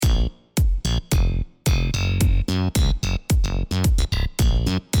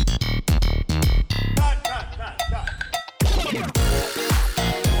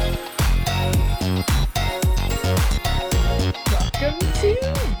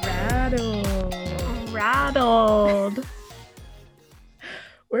Rattled.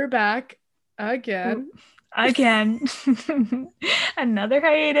 We're back again. Again. Another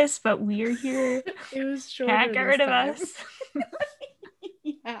hiatus, but we're here. It was shorter. Can't get rid of us.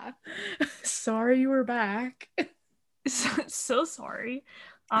 Yeah. Sorry we're back. So sorry.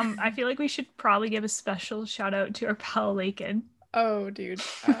 I feel like we should probably give a special shout out to our pal Lakin. Oh, dude.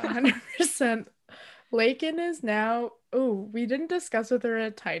 100%. Lakin is now... Oh, we didn't discuss with her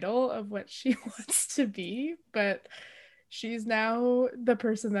a title of what she wants to be, but she's now the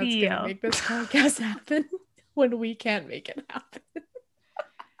person that's going to make this podcast happen when we can't make it happen.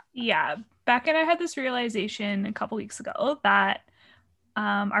 Yeah. Beck and I had this realization a couple weeks ago that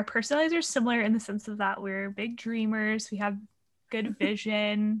our personalities are similar in the sense of that we're big dreamers. We have good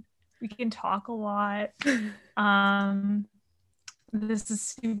vision. We can talk a lot. This is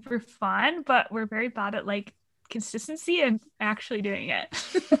super fun, but we're very bad at like consistency and actually doing it.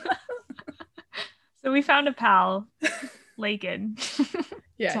 So we found a pal, Lakin.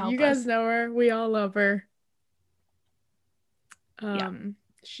 Yeah, you guys know her. We all love her.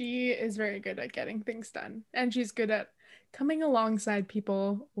 She is very good at getting things done, and she's good at coming alongside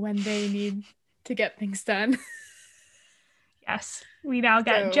people when they need to get things done. Yes, we now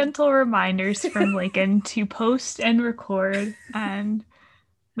get gentle reminders from Lakin to post and record, and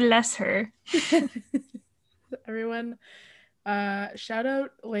bless her. Everyone, shout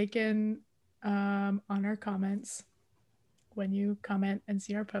out Lakin on our comments when you comment and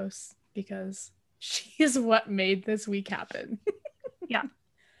see our posts, because she is what made this week happen. Yeah.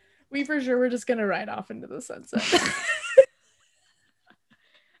 We for sure were just gonna ride off into the sunset.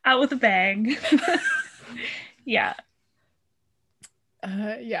 Out with a bang. Yeah.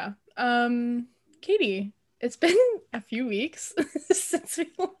 Yeah. Katie, it's been a few weeks since we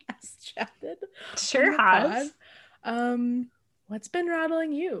last chatted. Sure has. What's been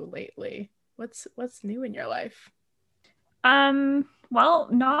rattling you lately? What's new in your life? Well,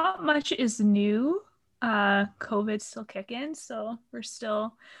 not much is new. COVID's still kicking, so we're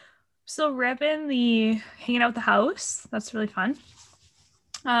still ripping the hanging out the house. That's really fun.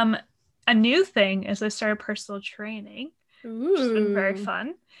 A new thing is I started personal training, which has been very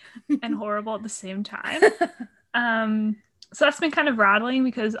fun and horrible at the same time. So that's been kind of rattling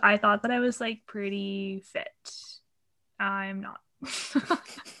because I thought that I was like pretty fit. I'm not.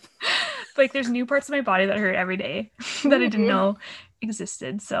 Like there's new parts of my body that hurt every day that I didn't know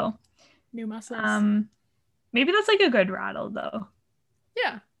existed. So new muscles. Maybe that's like a good rattle though.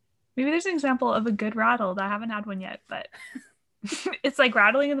 Yeah. Maybe there's an example of a good rattle. I haven't had one yet, but it's like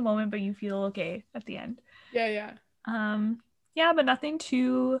rattling in the moment, but you feel okay at the end. Yeah. Yeah, but nothing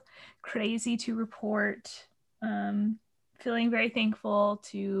too crazy to report. Feeling very thankful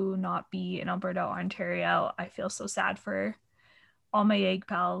to not be in Alberta, Ontario. I feel so sad for all my egg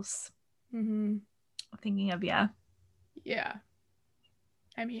pals. Thinking of Yeah.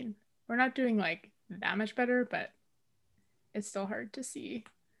 I mean, we're not doing like that much better, but it's still hard to see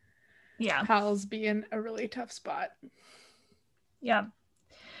pals be in a really tough spot. Yeah,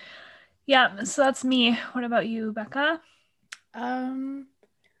 so that's me. What about you, Becca?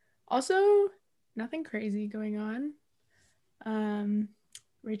 Also nothing crazy going on.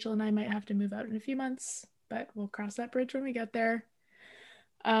 Rachel and I might have to move out in a few months, but we'll cross that bridge when we get there.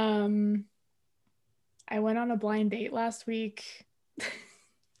 I went on a blind date last week.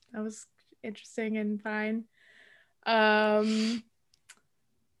 That was interesting and fine. I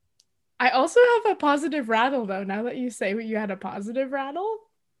also have a positive rattle though, now that you say you had a positive rattle.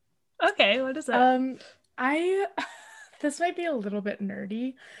 Okay, what is it? This might be a little bit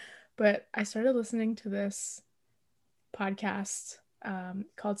nerdy, but I started listening to this podcast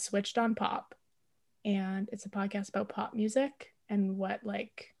called Switched on Pop, and it's a podcast about pop music and what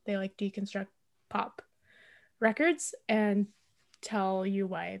like they like deconstruct pop records and tell you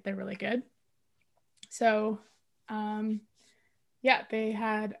why they're really good. So they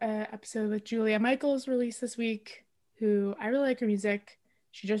had an episode with Julia Michaels released this week, who I really like her music.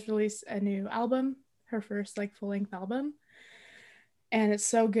 She just released a new album, her first like full-length album, and it's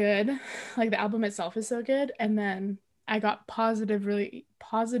so good. Like the album itself is so good. And then I got positively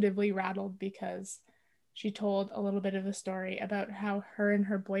rattled because she told a little bit of a story about how her and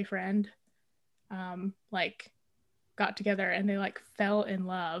her boyfriend like got together and they like fell in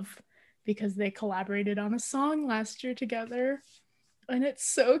love because they collaborated on a song last year together, and it's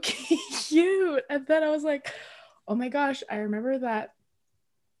so cute. And then I was like, oh my gosh, I remember that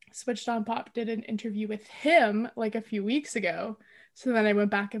Switched on Pop did an interview with him like a few weeks ago. So then I went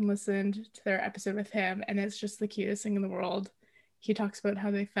back and listened to their episode with him, and it's just the cutest thing in the world. He talks about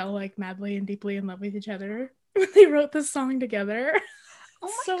how they fell like madly and deeply in love with each other when they wrote this song together.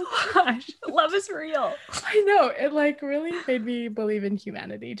 Oh So my gosh, love is real. I know, it like really made me believe in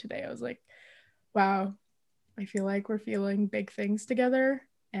humanity today. I was like, wow, I feel like we're feeling big things together,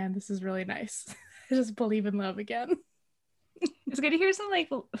 and this is really nice. I just believe in love again. It's good to hear some like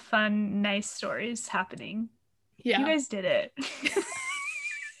fun, nice stories happening. You Yeah. guys did it.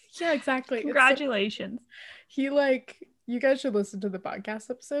 Yeah, exactly. Congratulations. He like, you guys should listen to the podcast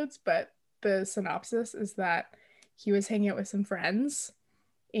episodes, but the synopsis is that he was hanging out with some friends,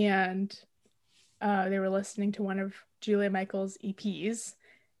 and they were listening to one of Julia Michaels' EPs,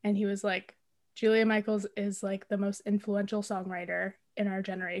 and he was like, Julia Michaels is like the most influential songwriter in our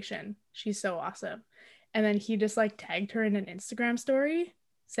generation. She's so awesome. And then he just like tagged her in an Instagram story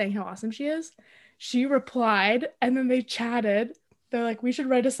saying how awesome she is. She replied, and then they chatted. They're like, we should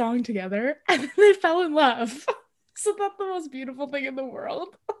write a song together. And then they fell in love. So that's the most beautiful thing in the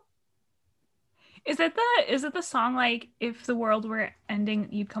world. Is it the song like if the world were ending,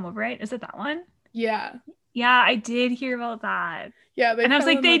 you'd come over, right? Is it that one? Yeah. Yeah, I did hear about that. Yeah, they And I was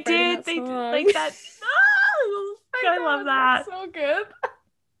fell like, in love writing that they did song. like that. Oh, I know, love that. that's so good.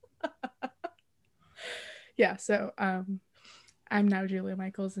 Yeah, so I'm now Julia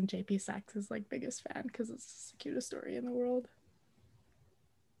Michaels, and JP Sax's like biggest fan because it's the cutest story in the world.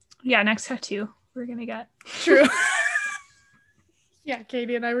 Yeah, next tattoo we're gonna get. True. Yeah,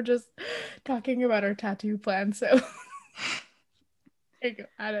 Katie and I were just talking about our tattoo plan, so there you go.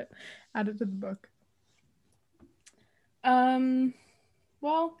 Add it to the book.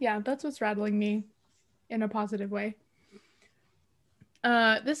 Well, yeah, that's what's rattling me in a positive way.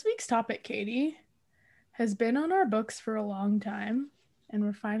 This week's topic, Katie, has been on our books for a long time, and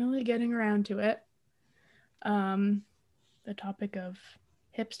we're finally getting around to it. The topic of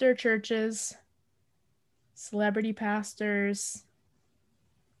hipster churches, celebrity pastors,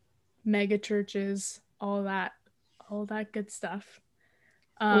 mega churches, all that good stuff.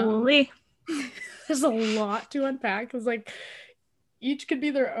 Holy. There's a lot to unpack because like each could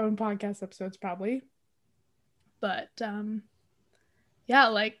be their own podcast episodes probably. But yeah,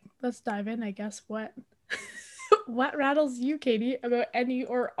 like let's dive in, I guess. What what rattles you, Katie, about any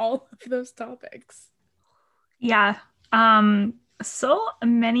or all of those topics? Yeah. So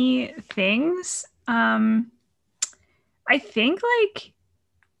many things. I think like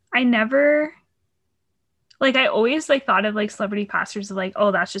I never like I always like thought of like celebrity pastors of like,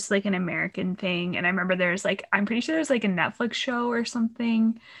 oh, that's just like an American thing. And I remember there's like I'm pretty sure there's like a Netflix show or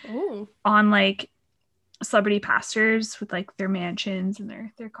something on like celebrity pastors with like their mansions and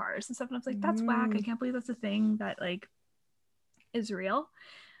their cars and stuff. And I was like, that's whack. I can't believe that's a thing that like is real.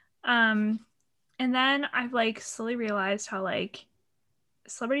 And then I've like slowly realized how like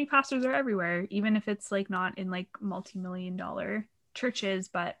celebrity pastors are everywhere, even if it's like not in like multi-million-dollar churches,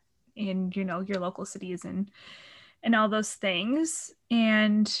 but in, you know, your local cities and all those things.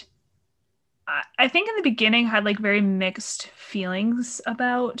 And I think in the beginning I had like very mixed feelings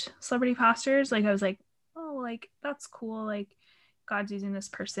about celebrity pastors. Like I was like, oh, like that's cool. Like God's using this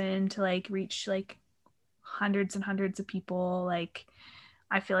person to like reach like hundreds and hundreds of people. Like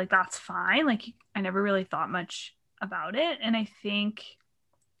I feel like that's fine. Like I never really thought much about it. And I think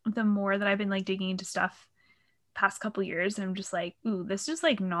the more that I've been like digging into stuff past couple years, I'm just like, ooh, this just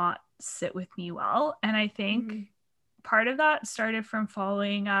like not sit with me well. And I think part of that started from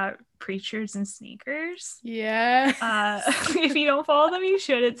following Preachers and Sneakers. Yeah. If you don't follow them, you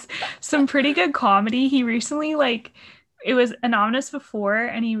should. It's some pretty good comedy. He recently like it was anonymous before,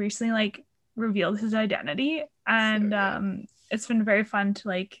 and he recently like revealed his identity, and so it's been very fun to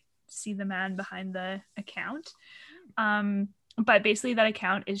like see the man behind the account. But basically that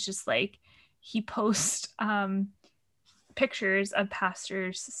account is just like he posts pictures of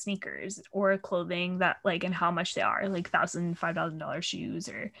pastors' sneakers or clothing that like and how much they are, like $5,000 shoes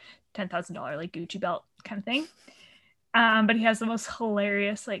or $10,000 like Gucci belt kind of thing. But he has the most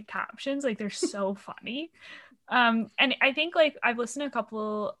hilarious like captions, like they're so funny. And I think like I've listened to a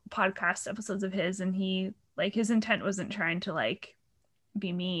couple podcast episodes of his, and he like his intent wasn't trying to like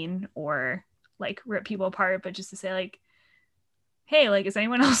be mean or like rip people apart, but just to say like, hey, like is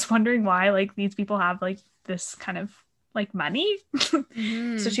anyone else wondering why like these people have like this kind of like money?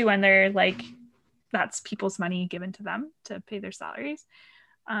 Especially when they're like that's people's money given to them to pay their salaries.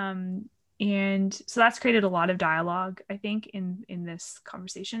 And so that's created a lot of dialogue, I think, in this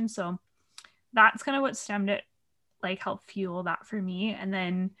conversation. So that's kind of what stemmed it, like helped fuel that for me. And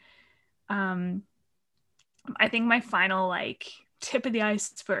then I think my final like tip of the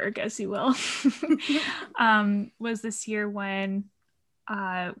iceberg, as you will, was this year when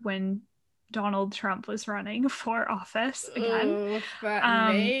Donald Trump was running for office again.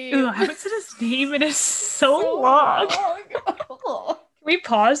 That name. I haven't said his name. It is so long. Can we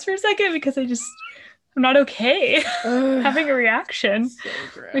paused for a second because I'm not okay having a reaction. So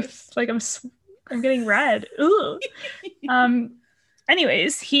gross. Like I'm getting red.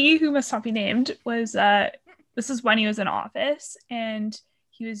 Anyways, he who must not be named was this is when he was in office, and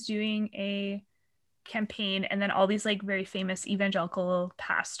he was doing a campaign, and then all these like very famous evangelical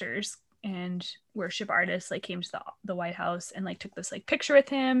pastors and worship artists like came to the White House and like took this like picture with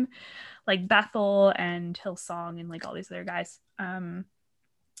him, like Bethel and Hillsong and like all these other guys.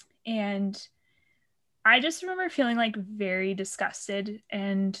 And I just remember feeling like very disgusted,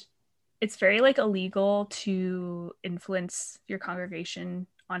 and it's very like illegal to influence your congregation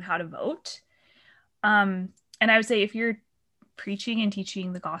on how to vote. And I would say if you're preaching and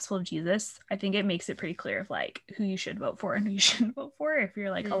teaching the gospel of Jesus, I think it makes it pretty clear of like who you should vote for and who you shouldn't vote for if you're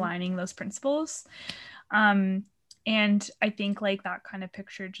like aligning those principles. And I think like that kind of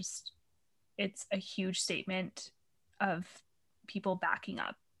picture just, it's a huge statement of people backing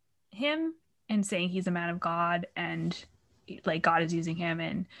up him and saying he's a man of God and like God is using him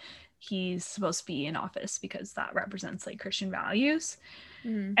and he's supposed to be in office because that represents like Christian values.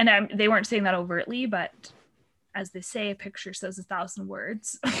 And they weren't saying that overtly, but as they say, a picture says 1,000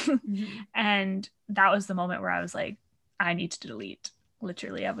 words. And that was the moment where I was like, I need to delete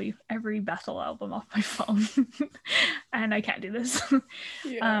literally every Bethel album off my phone. And I can't do this.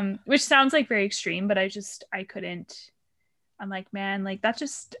 Which sounds like very extreme, but I couldn't. I'm like, man, like that's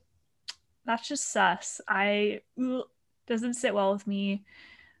just sus. Doesn't sit well with me.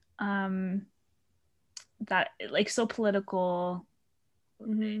 That like so political.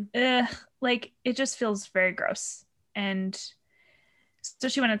 Like it just feels very gross, and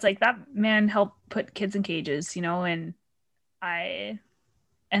especially when it's like that man helped put kids in cages, you know, and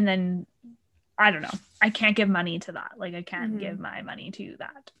then I don't know, I can't give money to that, like I can't give my money to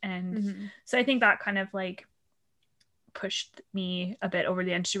that. And so I think that kind of like pushed me a bit over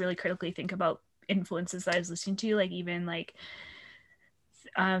the edge to really critically think about influences that I was listening to, like even like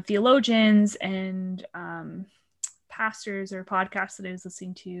theologians and pastors or podcasts that I was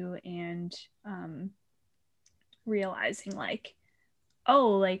listening to, and realizing like,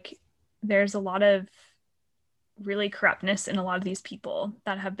 oh, like there's a lot of really corruptness in a lot of these people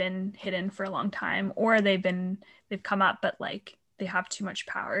that have been hidden for a long time, or they've come up, but like they have too much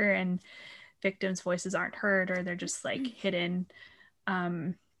power and victims' voices aren't heard, or they're just like hidden.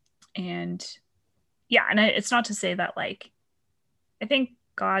 And yeah, and it's not to say that like, I think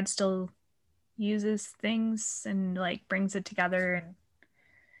God still uses things and like brings it together, and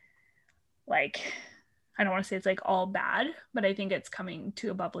like I don't want to say it's like all bad, but I think it's coming to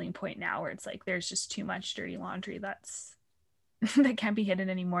a bubbling point now where it's like there's just too much dirty laundry that's that can't be hidden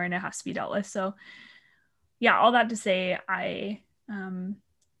anymore, and it has to be dealt with. So yeah, all that to say, I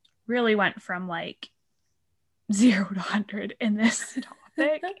really went from like 0 to 100 in this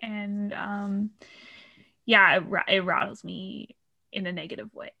topic. And yeah, it rattles me in a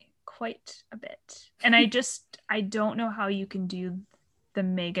negative way quite a bit. And I don't know how you can do the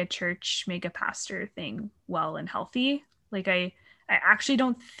mega church, mega pastor thing well and healthy. Like I actually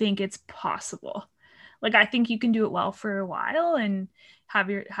don't think it's possible. Like I think you can do it well for a while and have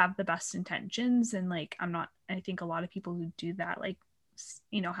the best intentions, and like I think a lot of people who do that, like,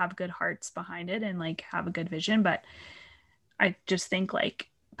 you know, have good hearts behind it and like have a good vision, but I just think like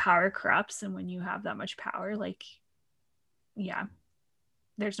power corrupts, and when you have that much power, like, yeah,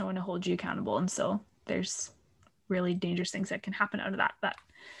 there's no one to hold you accountable, and so there's really dangerous things that can happen out of that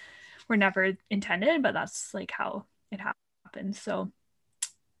were never intended, but that's like how it happens. So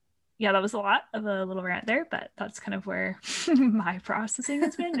yeah, that was a lot of a little rant there, but that's kind of where my processing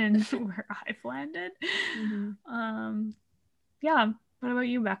has been and where I've landed. Yeah, what about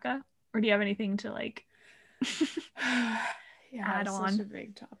you, Becca? Or do you have anything to like add on? Such a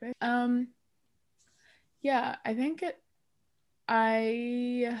big topic. Yeah, I think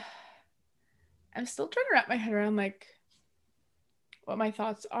I'm still trying to wrap my head around like what my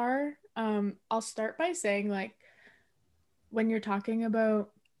thoughts are. I'll start by saying like when you're talking about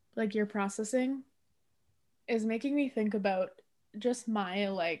like your processing is making me think about just my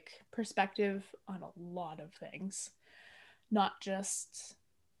like perspective on a lot of things, not just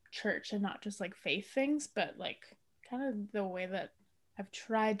church and not just like faith things, but like kind of the way that I've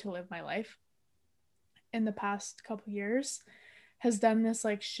tried to live my life in the past couple years has done this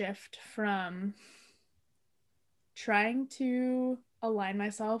like shift from trying to align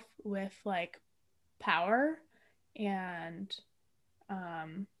myself with like power and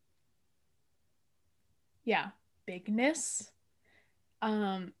bigness,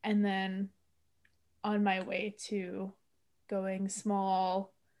 and then on my way to going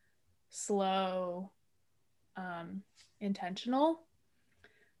small, slow, intentional.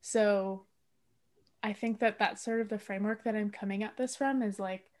 So I think that that's sort of the framework that I'm coming at this from, is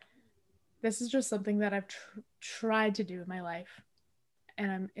like, this is just something that I've tried to do in my life.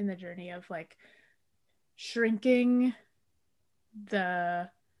 And I'm in the journey of like shrinking the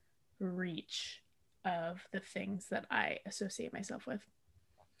reach of the things that I associate myself with.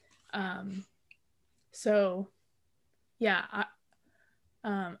 Um, so yeah,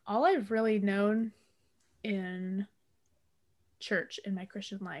 all I've really known in church in my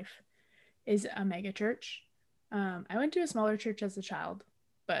Christian life is a mega church. I went to a smaller church as a child,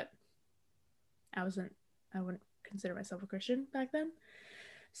 but I wouldn't consider myself a Christian back then.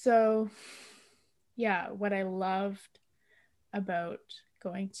 So yeah, what I loved about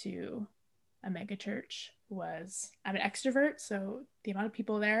going to a mega church was, I'm an extrovert, so the amount of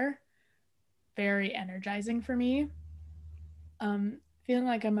people there, very energizing for me. Feeling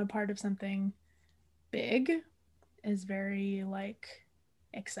like I'm a part of something big is very like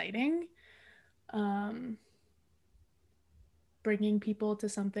exciting. Um, Bringing people to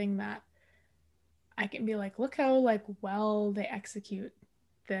something that I can be like, look how like well they execute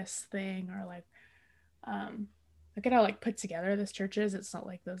this thing, or like, look at how like put together this church is. It's not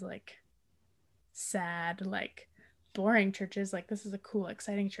like those like sad, like boring churches. Like, this is a cool,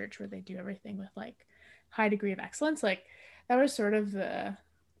 exciting church where they do everything with like high degree of excellence. Like, that was sort of the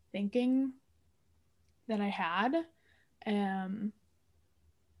thinking that I had. Um,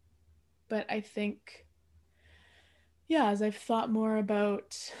 but I think, yeah, as I've thought more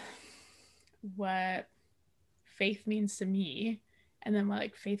about what faith means to me, and then what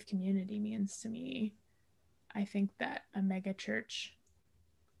like faith community means to me, I think that a mega church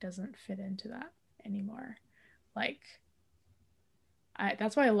doesn't fit into that anymore. Like,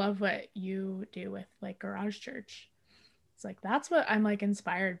 that's why I love what you do with like Garage Church. It's like, that's what I'm like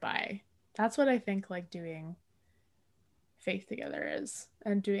inspired by. That's what I think like doing faith together is,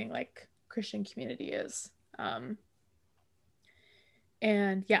 and doing like Christian community is.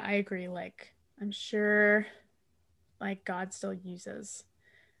 And yeah, I agree. Like, I'm sure like God still uses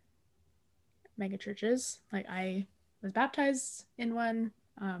mega churches. Like, I was baptized in one.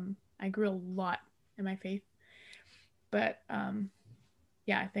 I grew a lot in my faith, but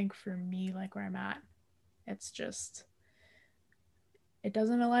yeah, I think for me, like where I'm at, it's just, it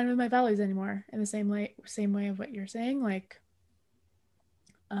doesn't align with my values anymore in the same way of what you're saying. Like,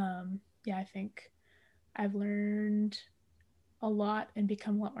 yeah, I think I've learned a lot and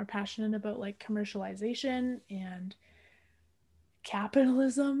become a lot more passionate about like commercialization and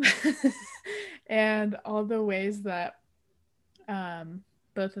capitalism and all the ways that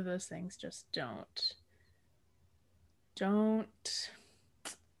both of those things just don't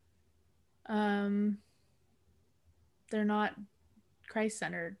um they're not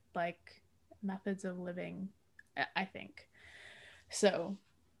Christ-centered like methods of living, I think. So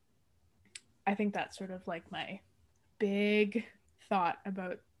I think that's sort of like my big thought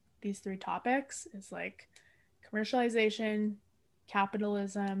about these three topics, is like commercialization,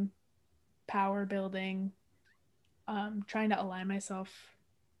 capitalism, power building, trying to align myself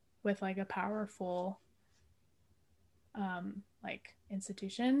with like a powerful like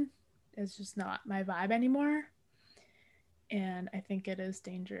institution is just not my vibe anymore. And I think it is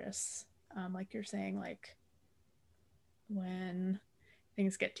dangerous, like you're saying, like when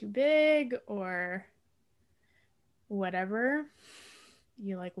things get too big or whatever,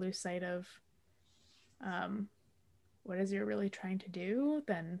 you like lose sight of um, what is you're really trying to do,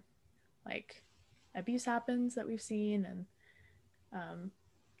 then like abuse happens that we've seen, and um,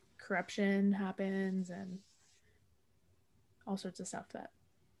 corruption happens, and all sorts of stuff that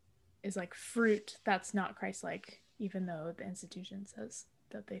is like fruit that's not Christ-like, even though the institution says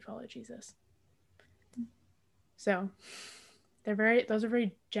that they follow Jesus. So those are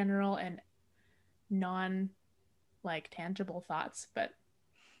very general and non like tangible thoughts, but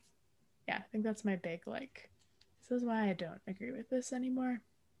yeah, I think that's my big like, this is why I don't agree with this anymore.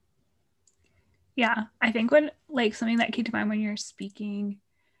 Yeah, I think when like something that came to mind when you're speaking,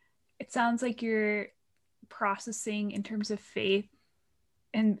 it sounds like you're processing in terms of faith,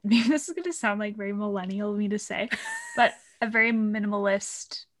 and maybe this is going to sound like very millennial of me to say, but a very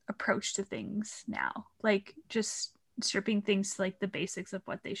minimalist approach to things now, like just stripping things to like the basics of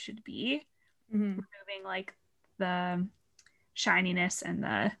what they should be, removing like the shininess and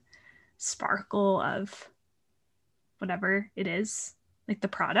the sparkle of whatever it is, like the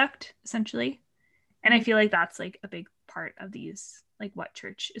product essentially. And I feel like that's like a big part of these, like what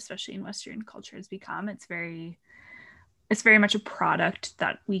church, especially in Western culture, has become. It's very much a product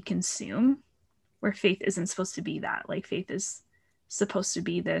that we consume, where faith isn't supposed to be that. Like, faith is supposed to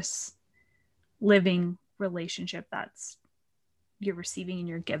be this living relationship that's you're receiving and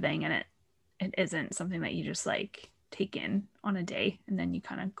you're giving, and it isn't something that you just like take in on a day and then you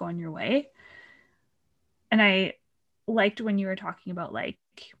kind of go on your way. And I liked when you were talking about like,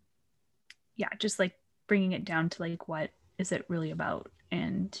 yeah, just like bringing it down to like, what is it really about?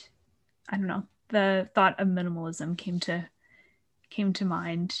 And I don't know, the thought of minimalism came to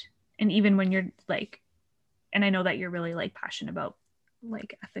mind. And even when you're like, and I know that you're really like passionate about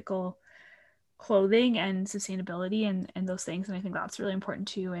like ethical clothing and sustainability and those things, and I think that's really important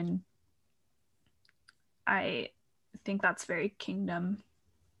too. And I think that's very kingdom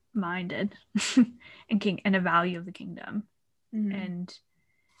minded and a value of the kingdom. Mm-hmm.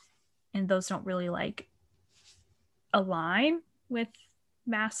 And those don't really like align with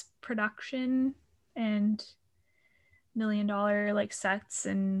mass production and $1 million like sets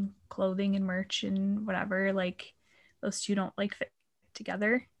and clothing and merch and whatever. Like those two don't like fit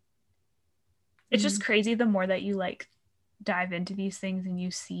together. It's just crazy the more that you like dive into these things and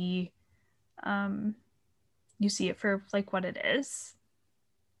you see it for like what it is,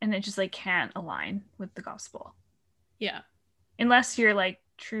 and it just like can't align with the gospel. Yeah. Unless you're like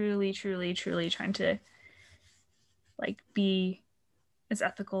truly trying to like be as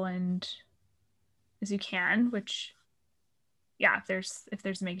ethical and as you can, which yeah, if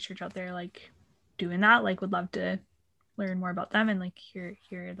there's a mega church out there like doing that, like would love to learn more about them and like hear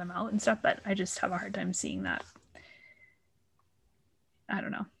them out and stuff, but I just have a hard time seeing that. I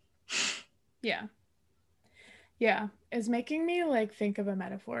don't know. Yeah, it's making me like think of a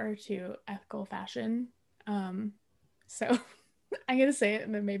metaphor to ethical fashion. So I'm gonna say it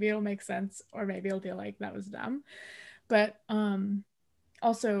and then maybe it'll make sense, or maybe it'll be like that was dumb. But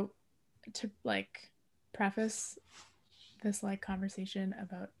also to like preface this like conversation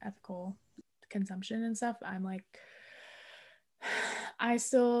about ethical consumption and stuff, I'm like, I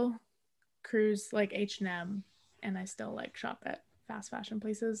still cruise like H&M and I still like shop at fast fashion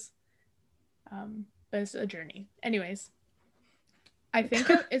places. But it's a journey. Anyways, I think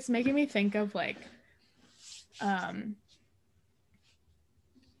it's making me think of like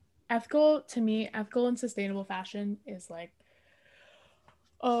ethical and sustainable fashion is like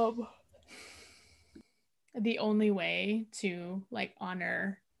the only way to like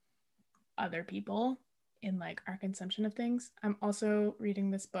honor other people in like our consumption of things. I'm also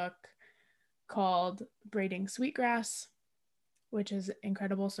reading this book called Braiding Sweetgrass, which is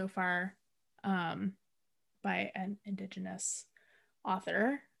incredible so far, by an Indigenous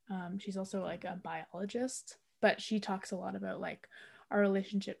author. She's also like a biologist, but she talks a lot about like our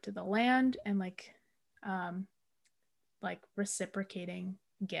relationship to the land and like reciprocating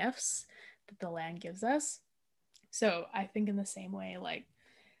gifts that the land gives us. So I think in the same way, like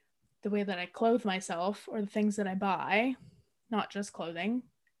the way that I clothe myself or the things that I buy, not just clothing,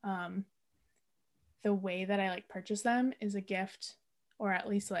 the way that I like purchase them is a gift, or at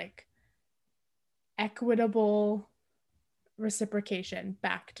least like equitable reciprocation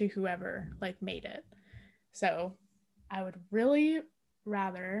back to whoever like made it. So I would really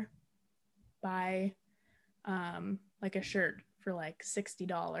rather buy like a shirt for like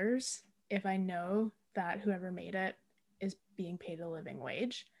 $60 if I know that whoever made it is being paid a living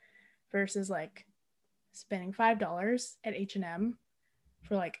wage, versus like spending $5 at H&M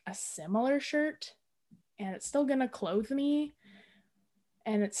for like a similar shirt, and it's still gonna clothe me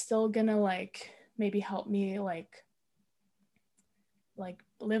and it's still gonna like maybe help me like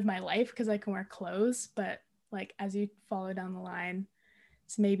live my life because I can wear clothes, but like as you follow down the line,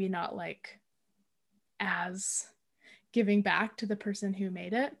 it's maybe not like as giving back to the person who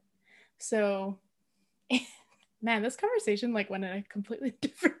made it. So man, this conversation like went in a completely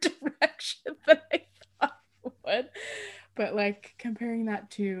different direction than I thought it would. But like comparing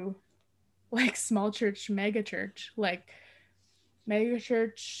that to like small church, mega church, like mega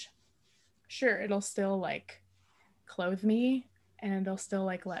church, sure, it'll still like clothe me and it'll still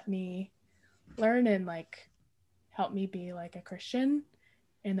like let me learn and like help me be like a Christian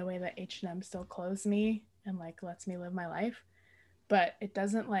in the way that H&M still clothes me and like lets me live my life, but it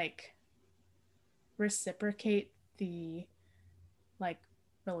doesn't like reciprocate the like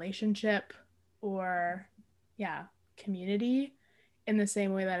relationship or community in the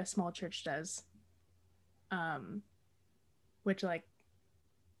same way that a small church does, which like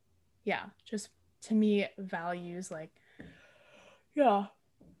just to me values like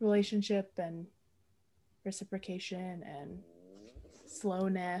relationship and reciprocation and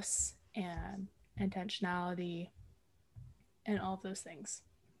slowness and intentionality and all of those things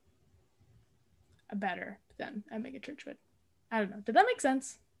better than a mega church would. I don't know. Did that make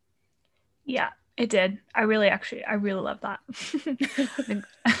sense? Yeah, it did. I really love that. I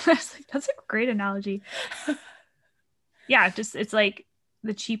was like, that's a great analogy. Yeah, just it's like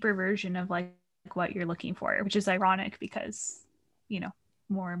the cheaper version of like what you're looking for, which is ironic because, you know,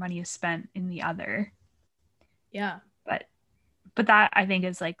 more money is spent in the other. Yeah. But that I think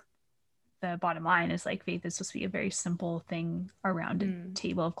is like the bottom line is like faith is supposed to be a very simple thing around a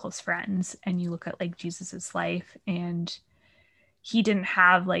table of close friends. And you look at like Jesus's life, and he didn't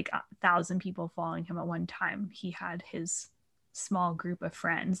have like 1,000 people following him at one time. He had his small group of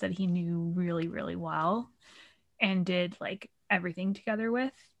friends that he knew really, really well and did like everything together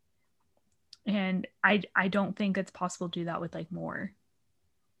with. And I don't think it's possible to do that with like more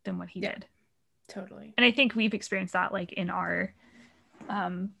than what he did. Totally. And I think we've experienced that like in our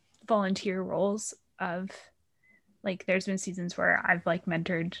volunteer roles of like there's been seasons where I've like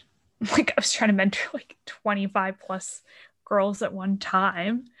mentored, like I was trying to mentor like 25 plus girls at one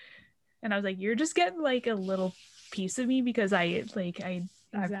time, and I was like, you're just getting like a little piece of me because I've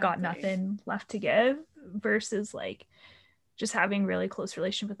got nothing left to give, versus like just having really close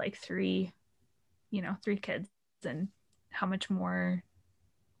relation with like three kids, and how much more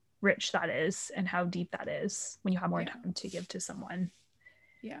rich that is and how deep that is when you have more time to give to someone.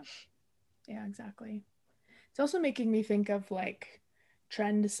 Yeah exactly. It's also making me think of like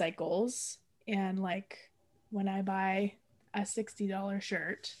trend cycles, and like when I buy a $60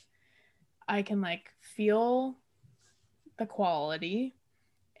 shirt, I can like feel the quality,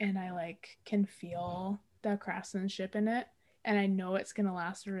 and I like can feel the craftsmanship in it, and I know it's gonna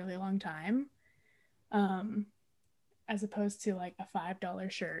last a really long time, as opposed to like a $5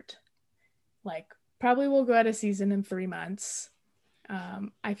 shirt, like probably will go out of season in 3 months.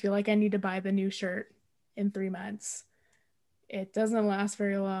 I feel like I need to buy the new shirt in 3 months. It doesn't last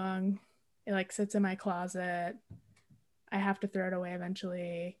very long. It like sits in my closet. I have to throw it away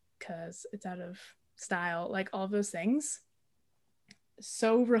eventually because it's out of style. Like all of those things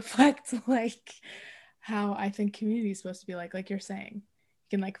so reflect like how I think community is supposed to be like you're saying. You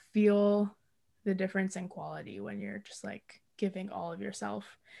can like feel the difference in quality when you're just like giving all of yourself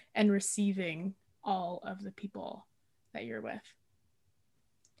and receiving all of the people that you're with.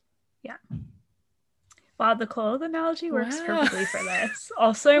 Yeah. Wow, the clothes analogy works perfectly for this.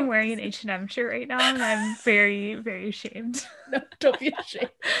 Also, Also, I'm wearing an H&M shirt right now, and I'm very, very ashamed. No, don't be ashamed.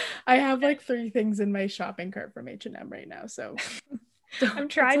 I have like 3 things in my shopping cart from H&M right now, so I'm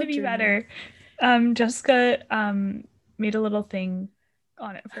trying to be better. Jessica made a little thing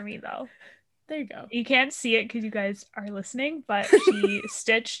on it for me though. There you go. You can't see it because you guys are listening, but she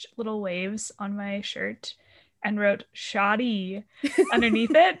stitched little waves on my shirt and wrote "shoddy"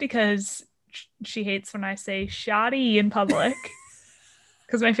 underneath it because she hates when I say "shoddy" in public.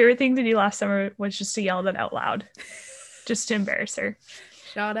 Because my favorite thing to do last summer was just to yell that out loud, just to embarrass her.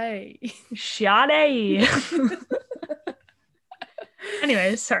 Shoddy. Shoddy.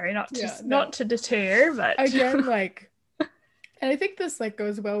 Anyways, sorry, not to deter, but again, like, and I think this like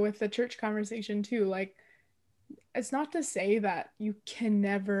goes well with the church conversation too. Like, it's not to say that you can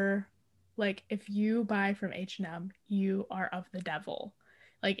never, like, if you buy from H&M, you are of the devil.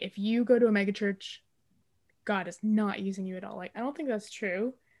 Like, if you go to a megachurch, God is not using you at all. Like, I don't think that's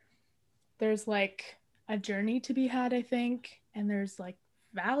true. There's like a journey to be had, I think, and there's like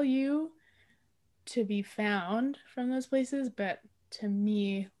value to be found from those places, but to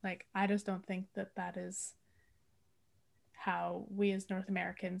me, like, I just don't think that that is how we as North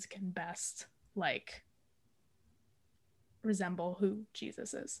Americans can best like resemble who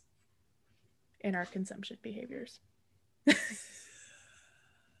Jesus is in our consumption behaviors.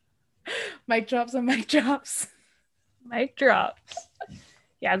 Mic drops on mic drops. Mic drops.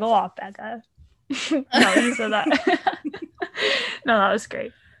 Yeah, go off, Becca. No, you said that. No, that was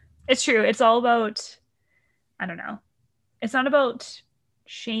great. It's true. It's all about, I don't know. It's not about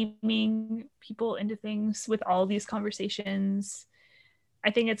shaming people into things with all these conversations.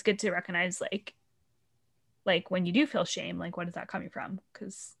 I think it's good to recognize like when you do feel shame, like what is that coming from?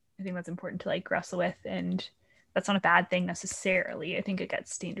 Because I think that's important to like wrestle with, and that's not a bad thing necessarily. I think it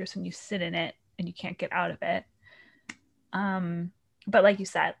gets dangerous when you sit in it and you can't get out of it. But like you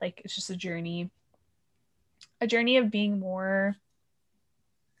said, like it's just a journey of being more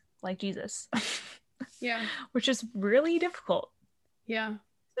like Jesus. Yeah. Which is really difficult. Yeah.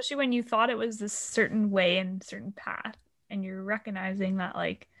 Especially when you thought it was this certain way and certain path, and you're recognizing that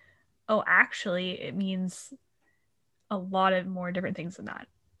like, oh, actually it means a lot of more different things than that.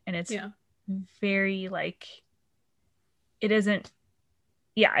 And it's very like, it isn't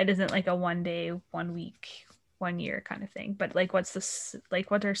like a 1 day, 1 week, 1 year kind of thing. But like, what's this, like,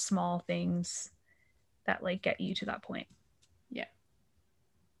 what are small things that like get you to that point? Yeah.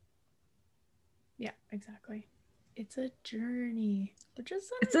 Yeah, exactly. It's a journey. We're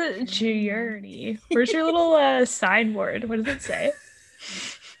just It's on a a journey. journey. Where's your little signboard? What does it say?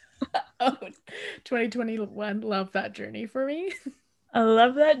 Oh, 2021, love that journey for me. I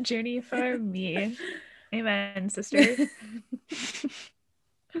love that journey for me. Amen, sister.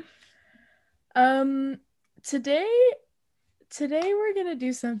 Um, today, today we're gonna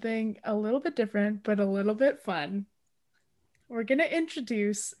do something a little bit different, but a little bit fun. We're gonna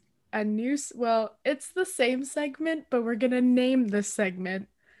introduce a well, it's the same segment, but we're gonna name this segment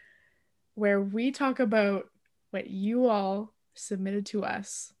where we talk about what you all submitted to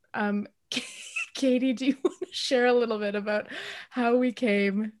us. Katie, do you want to share a little bit about how we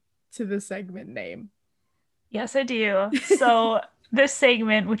came to the segment name? Yes, I do. So this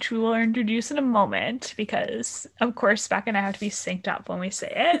segment, which we will introduce in a moment, because of course Beck and I have to be synced up when we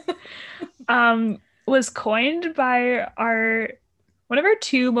say it, was coined by our one of our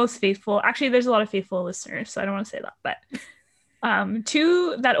two most faithful. Actually, there's a lot of faithful listeners, so I don't want to say that, but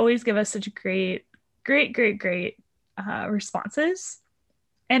two that always give us such great responses,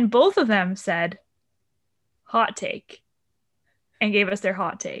 and both of them said hot take and gave us their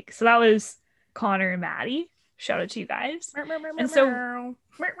hot take. So that was Connor and Maddie. Shout out to you guys. And so,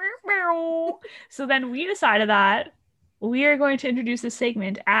 so then we decided that we are going to introduce this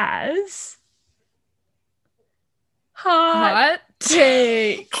segment as hot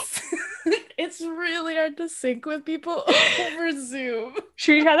takes. It's really hard to sync with people over Zoom.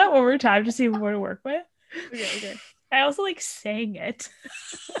 Should we try that one more time to see what to work with? Okay. I also like saying it.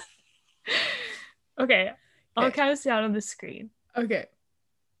 Okay. I'll kind of see out on the screen. Okay.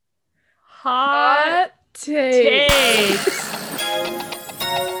 Hot takes.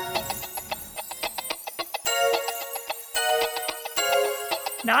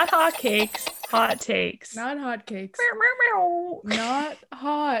 Not hot cakes, hot takes. Not hot cakes. Not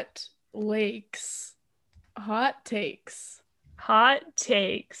hot lakes. Hot takes. Hot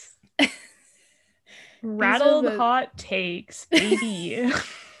takes. Rattled hot takes, baby.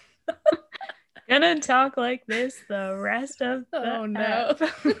 Gonna talk like this the rest of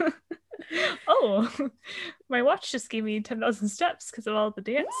the Oh, my watch just gave me 10,000 steps because of all the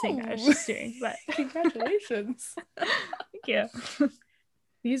dancing I was just doing. But congratulations. Thank you.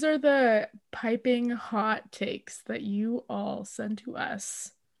 These are the piping hot takes that you all send to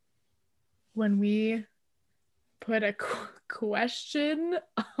us when we put a question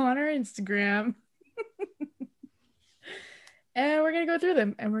on our Instagram. And we're going to go through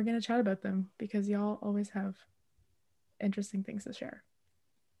them and we're going to chat about them because y'all always have interesting things to share.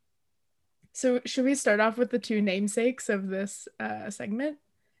 So should we start off with the two namesakes of this segment?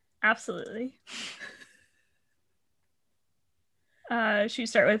 Absolutely. Should we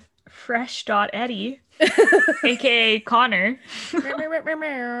start with Fresh.Eddie, aka Connor?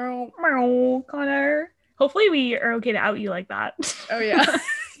 Connor. Hopefully we are okay to out you like that. Oh yeah.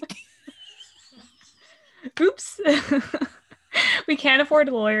 Oops. We can't afford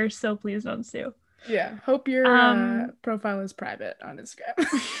lawyers, so please don't sue. Yeah. Hope your profile is private on Instagram.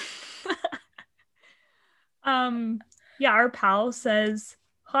 Yeah, our pal says,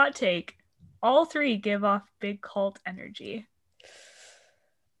 hot take, all three give off big cult energy.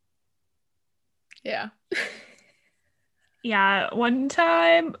 Yeah. Yeah, one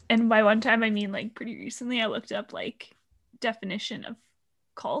time, and by one time I mean like pretty recently, I looked up like definition of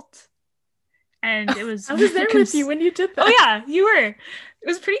cult, and it was I was there with you when you did that. Oh yeah, you were. It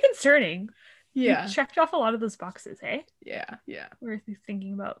was pretty concerning. Yeah. You checked off a lot of those boxes, hey? Yeah. We're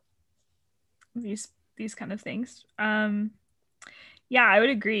thinking about these kind of things. Yeah, I would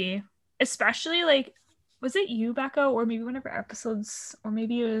agree. Especially like, was it you, Becca, or maybe one of our episodes, or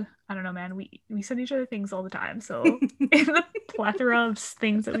maybe I don't know, man. We send each other things all the time, so in the plethora of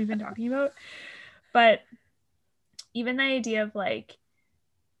things that we've been talking about. But even the idea of like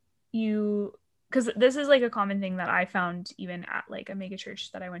you, because this is like a common thing that I found even at like a mega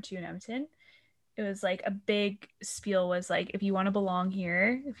church that I went to in Edmonton. It was like a big spiel was like, if you want to belong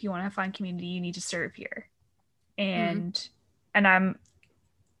here, if you want to find community, you need to serve here. And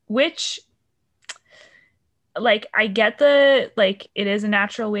which like I get the like it is a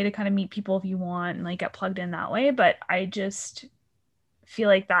natural way to kind of meet people if you want and like get plugged in that way, but I just feel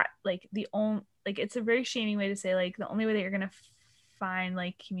like that like the only like it's a very shaming way to say like the only way that you're gonna find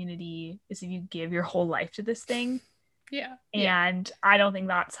like community is if you give your whole life to this thing. Yeah. And I don't think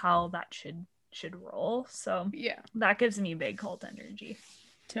that's how that should roll. So yeah, that gives me big cult energy.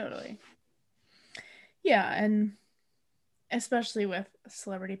 Totally. Yeah, and especially with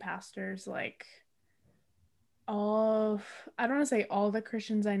celebrity pastors, like I don't want to say all the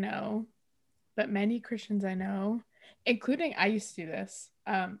Christians I know, but many Christians I know, including I used to do this,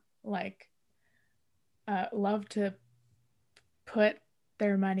 like love to put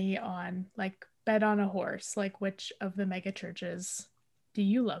their money on, like, bet on a horse, like, which of the mega churches do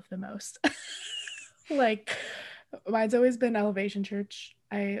you love the most? Like, mine's always been Elevation Church.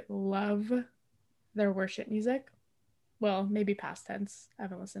 I love their worship music. Well, maybe past tense. I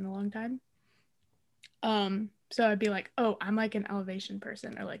haven't listened in a long time. So I'd be like, oh, I'm like an Elevation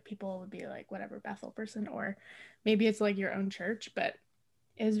person, or like people would be like whatever Bethel person, or maybe it's like your own church, but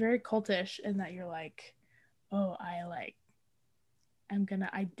it is very cultish in that you're like, oh, I'm gonna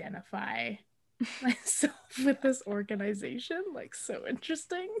identify myself with this organization. Like, so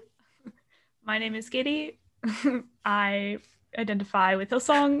interesting. My name is Giddy. I identify with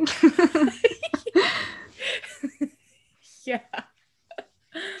Hillsong. Yeah.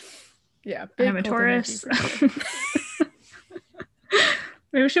 Yeah. I'm a Taurus.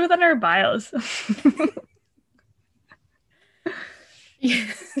 Maybe we should put that in our bios. Yeah.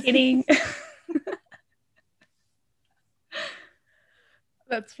 Kidding.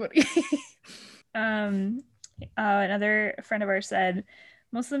 That's funny. Another friend of ours said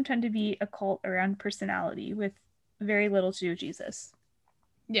most of them tend to be a cult around personality with very little to do with Jesus.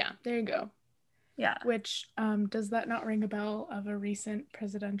 Yeah, there you go. Yeah. Which does that not ring a bell of a recent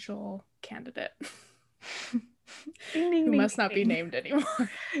presidential candidate? Ding, ding, who ding, must ding, not be named anymore.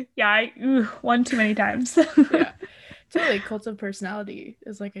 Yeah, one too many times. Yeah. Totally, cult of personality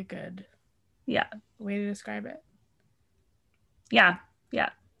is like a good way to describe it. Yeah.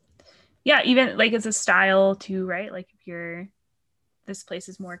 Even like it's a style too, right? Like if you're this place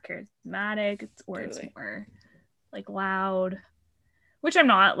is more charismatic, or it's more like loud, which I'm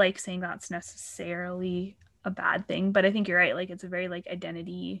not like saying that's necessarily a bad thing, but I think you're right. Like it's a very like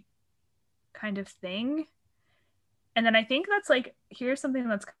identity kind of thing. And then I think that's like, here's something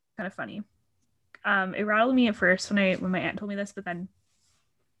that's kind of funny. It rattled me at first when my aunt told me this, but then,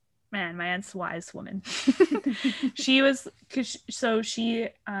 man, my aunt's a wise woman. She was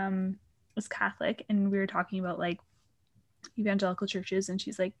Catholic, and we were talking about like evangelical churches, and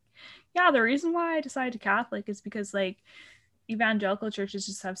she's like, yeah, the reason why I decided to Catholic is because like evangelical churches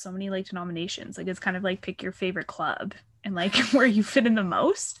just have so many like denominations. Like it's kind of like pick your favorite club and like where you fit in the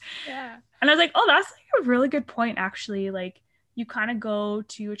most. Yeah. And I was like, oh, that's like a really good point, actually. Like you kind of go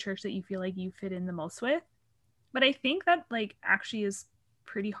to a church that you feel like you fit in the most with. But I think that like actually is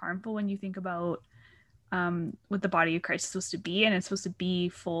pretty harmful when you think about what the body of Christ is supposed to be, and it's supposed to be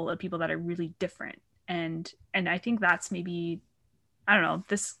full of people that are really different. And I think that's maybe, I don't know,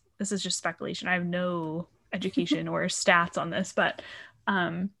 this is just speculation. I have no education or stats on this, but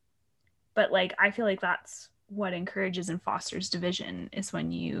like I feel like that's what encourages and fosters division, is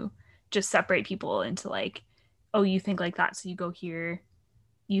when you just separate people into like, oh, you think like that, so you go here,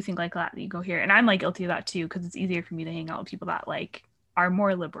 you think like that, you go here. And I'm like guilty of that too, because it's easier for me to hang out with people that like are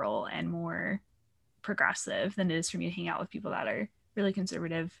more liberal and more progressive than it is for me to hang out with people that are really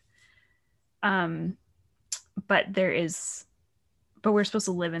conservative. But we're supposed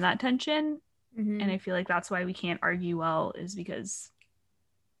to live in that tension. Mm-hmm. And I feel like that's why we can't argue well, is because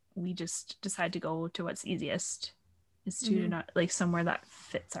we just decide to go to what's easiest, is to mm-hmm. not like somewhere that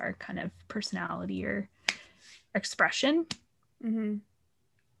fits our kind of personality or expression. Mm-hmm.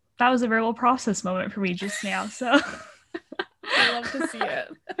 That was a verbal process moment for me just now, so I love to see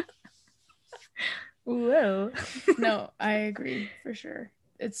it. Whoa. No, I agree for sure.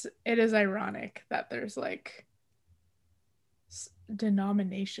 It is ironic that there's like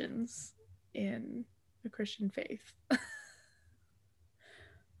denominations in the Christian faith.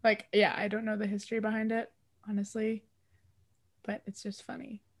 Like, yeah, I don't know the history behind it, honestly, but it's just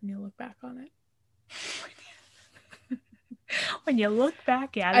funny when you look back on it. When you look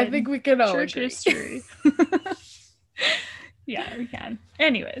back at it, I think we can all church agree. History. Yeah, we can.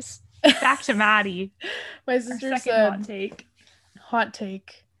 Anyways, back to Maddie. My sister said, hot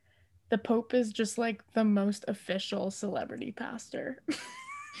take, the Pope is just like the most official celebrity pastor.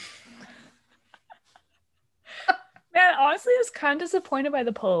 Man, honestly, I was kind of disappointed by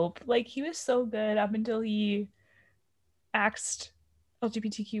the Pope. Like, he was so good up until he axed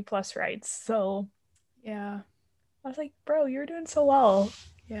LGBTQ plus rights. So, yeah. I was like, bro, you're doing so well.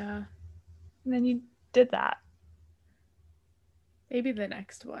 Yeah. And then you did that. Maybe the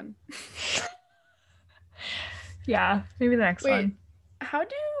next one. Yeah, maybe the next one. How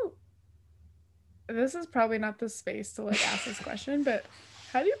do... This is probably not the space to, like, ask this question, but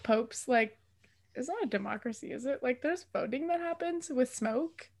how do popes, like... It's not a democracy, is it? Like, there's voting that happens with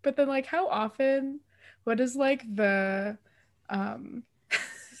smoke, but then, like, how often... What is, like, the...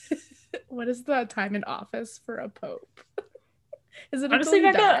 what is the time in office for a pope? Is it honestly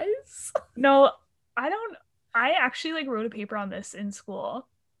until he dies? No, I don't... I actually, like, wrote a paper on this in school.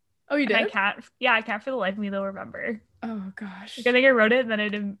 Oh, you And I did? can't for the life of me though remember. Oh gosh. Like, I think I wrote it and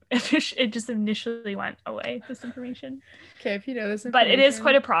then it just initially went away, this information. Okay, if you know this But it is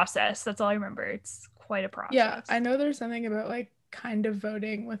quite information. a process. That's all I remember. It's quite a process. Yeah, I know there's something about like kind of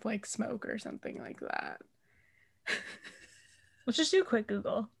voting with like smoke or something like that. Let's just do a quick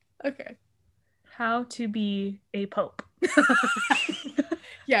Google. Okay. How to be a pope.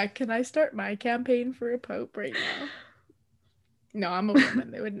 Yeah, can I start my campaign for a pope right now? No, I'm a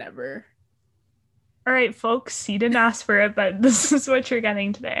woman. They would never. All right, folks, you didn't ask for it, but this is what you're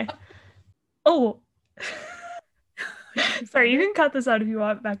getting today. Oh, sorry, you can cut this out if you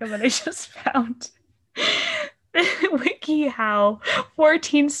want, Becca, but I just found WikiHow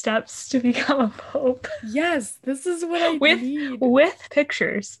 14 steps to become a pope. Yes, this is what I need. With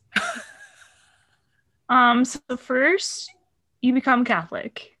pictures. So first, you become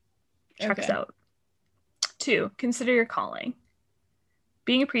Catholic. Checks Okay. out. 2, consider your calling.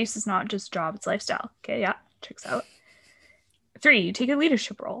 Being a priest is not just a job, it's lifestyle. Okay, yeah, checks out. 3, you take a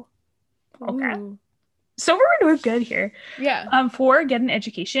leadership role. Okay. Ooh. So we're doing good here. Yeah. 4, get an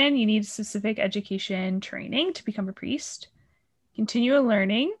education. You need specific education training to become a priest. Continue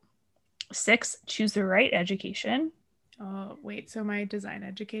learning. 6, choose the right education. Oh, wait, so my design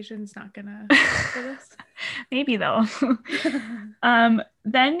education's not gonna for this? Maybe though.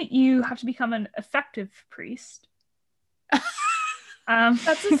 Then you have to become an effective priest.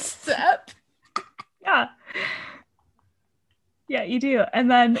 That's a step. Yeah. Yeah, you do. And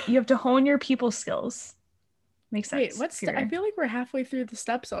then you have to hone your people skills. Makes sense. Wait, what's I feel like we're halfway through the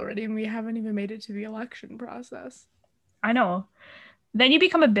steps already and we haven't even made it to the election process. I know. Then you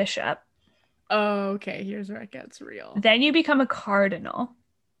become a bishop. Oh, okay. Here's where it gets real. Then you become a cardinal.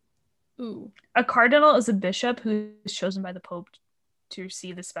 Ooh. A cardinal is a bishop who is chosen by the Pope to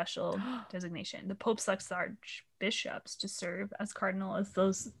receive the special designation. The Pope selects the archbishops to serve as cardinal as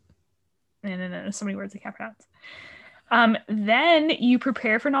those. No, so many words I can't pronounce. Then you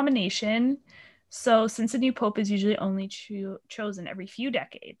prepare for nomination. So since a new Pope is usually only chosen every few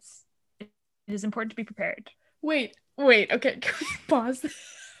decades, it is important to be prepared. Wait. Okay, can we pause?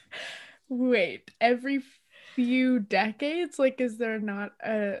 Wait, every few decades? Like, is there not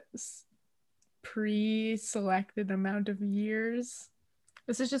a pre-selected amount of years?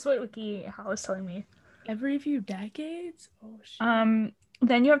 This is just what WikiHow is telling me. Every few decades? Oh shit.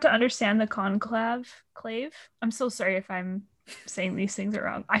 Then you have to understand the conclave. I'm so sorry if I'm saying these things are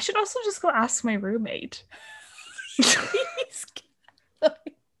wrong. I should also just go ask my roommate.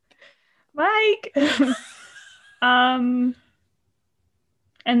 Mike.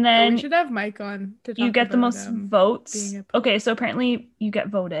 And then we should have Mike on to talk you get about, the most votes. Okay, so apparently you get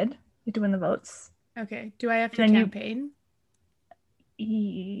voted. You have to win the votes. Okay. Do I have to campaign?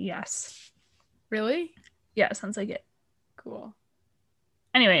 Yes. Really? Yeah, sounds like it. Cool.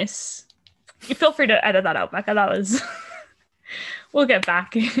 Anyways, you feel free to edit that out, Becca. That was we'll get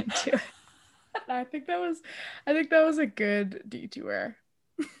back into it. I think that was a good detour.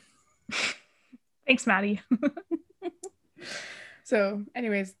 Thanks, Maddie. So,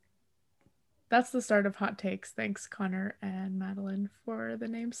 anyways, that's the start of Hot Takes. Thanks, Connor and Madeline, for the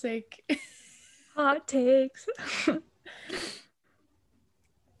namesake. Hot takes.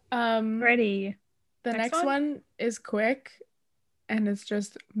 Ready. The next one is quick, and it's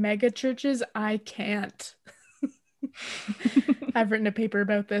just mega churches. I can't. I've written a paper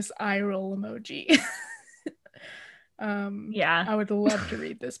about this eye roll emoji. Yeah. I would love to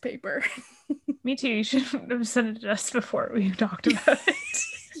read this paper. Me too. You should have sent it to us before we talked about it.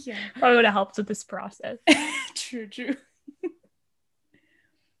 Yeah. Probably would have helped with this process. True.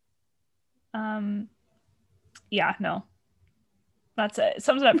 Yeah, no. That's it. It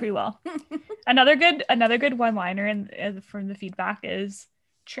sums it up pretty well. Another good one-liner from the feedback is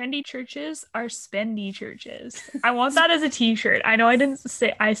trendy churches are spendy churches. I want that as a t-shirt. I know I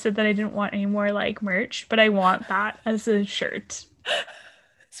said that I didn't want any more like merch, but I want that as a shirt.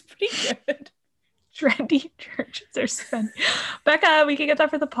 It's pretty good. Trendy churches are spendy. Becca, we can get that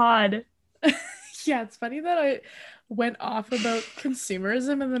for the pod. Yeah, it's funny that I went off about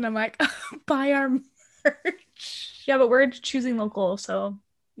consumerism and then I'm like, buy our merch. Yeah, but we're choosing local, so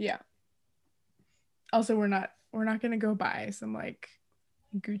yeah. Also, we're not gonna go buy some like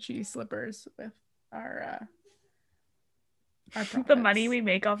Gucci slippers with our the money we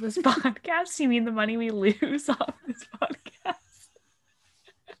make off this podcast. You mean the money we lose off this podcast?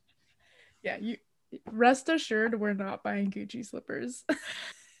 Yeah, you rest assured we're not buying Gucci slippers.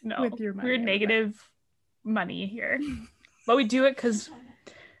 No, with your money. We're negative money here, but we do it because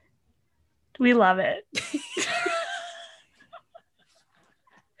we love it.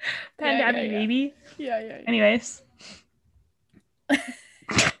 Pandemic, baby. Yeah. Anyways.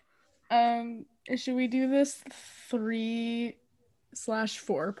 Should we do this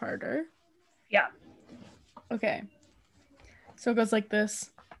 3/4-parter? Yeah. Okay. So it goes like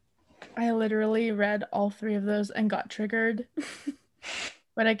this. I literally read all 3 of those and got triggered.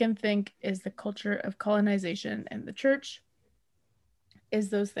 What I can think is the culture of colonization and the church is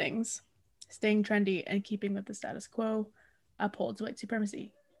those things. Staying trendy and keeping with the status quo upholds white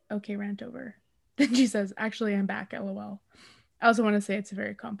supremacy. Okay, rant over. Then she says, actually, I'm back, lol. I also want to say it's a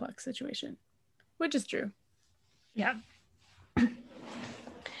very complex situation, which is true. Yeah.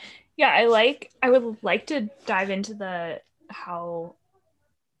 Yeah, I would like to dive into the how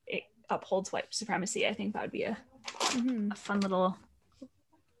it upholds white supremacy. I think that would be a fun little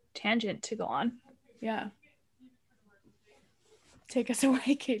tangent to go on. Yeah. Take us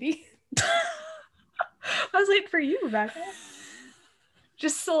away, Katie. I was waiting for you, Rebecca.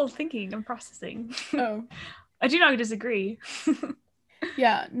 Just still thinking and processing. Oh. I do not disagree.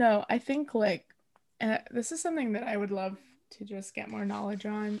 Yeah, no, I think like this is something that I would love to just get more knowledge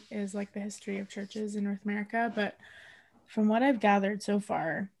on is like the history of churches in North America. But from what I've gathered so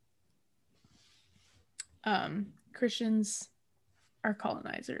far, Christians are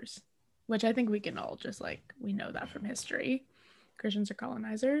colonizers, which I think we can all just like, we know that from history. Christians are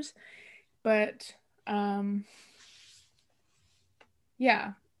colonizers. But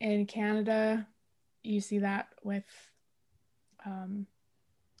yeah, in Canada, you see that with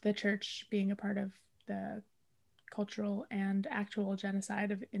the church being a part of the cultural and actual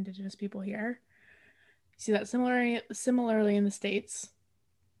genocide of Indigenous people here. You see that similarly in the States.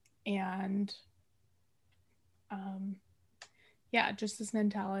 And yeah, just this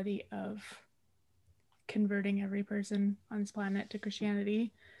mentality of converting every person on this planet to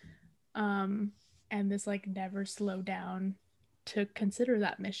Christianity. And this like never slow down to consider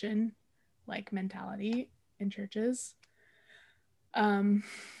that mission like mentality in churches. To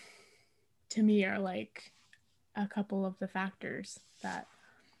me are like a couple of the factors that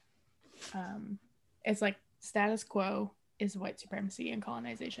it's like status quo is white supremacy and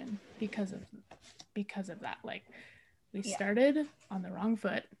colonization because of that. Like we started on the wrong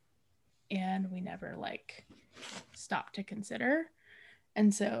foot and we never like stopped to consider.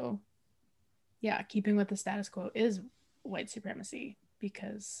 And so yeah, keeping with the status quo is white supremacy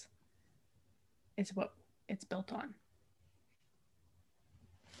because it's what it's built on.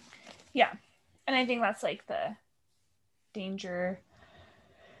 Yeah. And I think that's like the danger.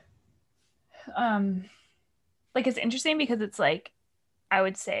 Like it's interesting because it's like I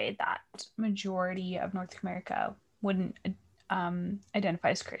would say that majority of North America wouldn't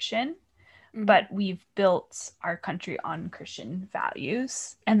identify as Christian, but we've built our country on Christian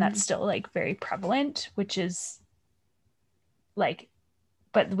values, and that's still like very prevalent, which is like,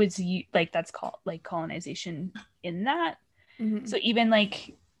 but was you like that's called like colonization in that. So even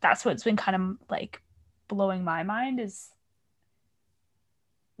like that's what's been kind of like blowing my mind is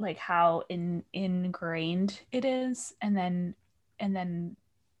like how ingrained it is, and then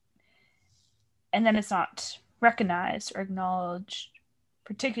it's not recognized or acknowledged,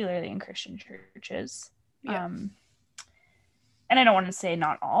 particularly in Christian churches. Yeah. And I don't want to say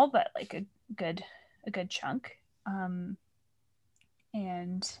not all, but like a good chunk.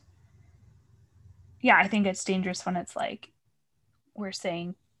 And yeah, I think it's dangerous when it's like we're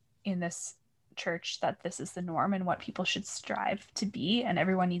saying in this church that this is the norm and what people should strive to be, and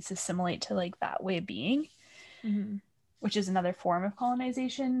everyone needs to assimilate to like that way of being, which is another form of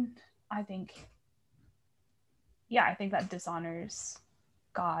colonization. I think that dishonors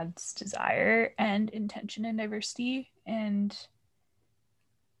God's desire and intention and diversity. And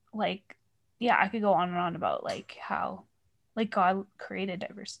like, yeah, I could go on and on about like how like God created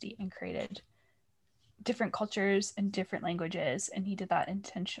diversity and created different cultures and different languages, and he did that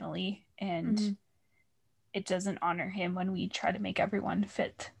intentionally. And it doesn't honor him when we try to make everyone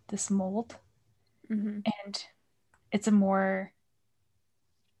fit this mold. And it's a more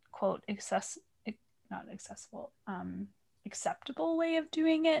quote acceptable way of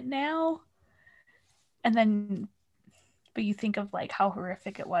doing it now. And then but you think of like how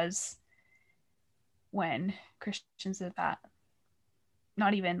horrific it was when Christians did that,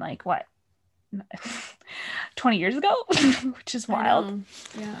 not even like what 20 years ago, which is wild.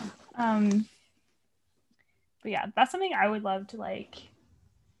 Yeah. But yeah, that's something I would love to like.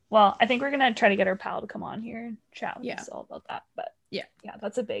 Well, I think we're gonna try to get our pal to come on here and chat with us all about that. But yeah,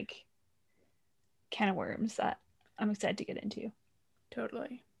 that's a big can of worms that I'm excited to get into.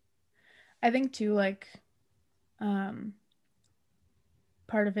 Totally. I think too, like, part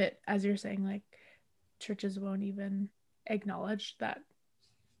of it, as you're saying, like, churches won't even acknowledge that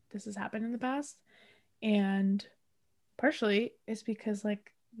this has happened in the past. And partially it's because,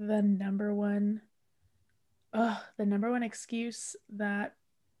 like, the number one excuse that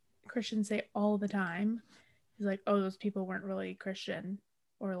Christians say all the time is like, oh, those people weren't really Christian,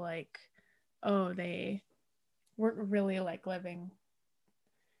 or like, oh, they weren't really like living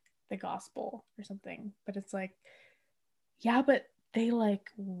the gospel or something. But it's like, yeah, but they like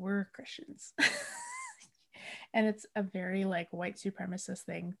were Christians. And it's a very like white supremacist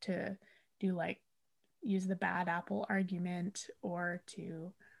thing to do, like use the bad apple argument, or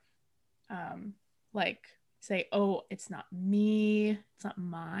to like say, oh, it's not me, it's not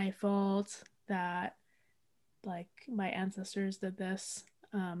my fault that like my ancestors did this,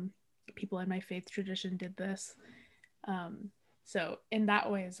 people in my faith tradition did this. So in that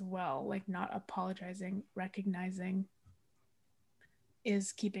way as well, like not apologizing, recognizing,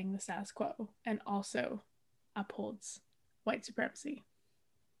 is keeping the status quo and also upholds white supremacy.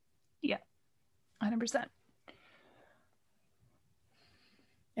 Yeah, 100%.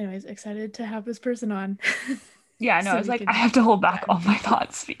 Anyways, excited to have this person on. Yeah, no, So I was we like, can I have to hold back dive all my into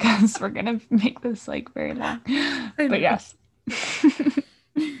thoughts because we're gonna make this like very long. I But know. yes.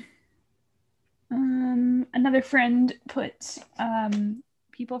 Another friend put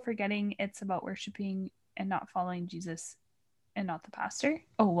people forgetting it's about worshiping and not following Jesus and not the pastor.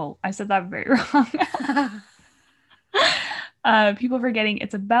 Oh, well, I said that very wrong. People forgetting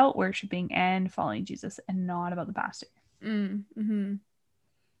it's about worshiping and following Jesus and not about the pastor. Mm-hmm.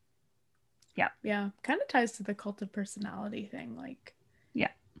 Yeah. Yeah. Kind of ties to the cult of personality thing. Like,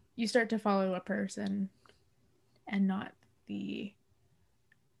 Yeah. you start to follow a person and not the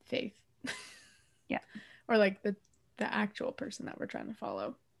faith. Yeah. Or like the actual person that we're trying to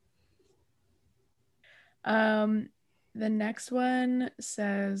follow. The next one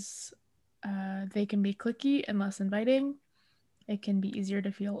says they can be cliquey and less inviting. It can be easier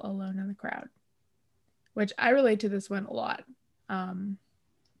to feel alone in the crowd, which I relate to this one a lot.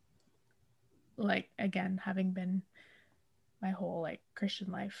 Like, again, having been my whole like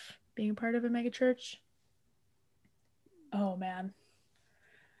Christian life being part of a megachurch. Oh man.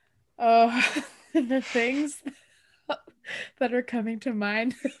 Oh, the things that are coming to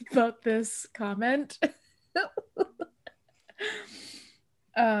mind about this comment.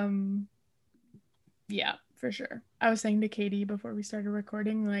 um yeah, for sure. I was saying to Katie before we started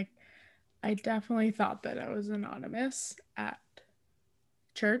recording, like, I definitely thought that I was anonymous at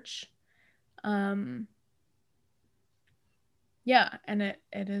church. Um yeah, and it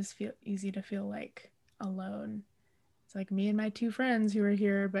is feel easy to feel like alone. It's like me and my two friends who are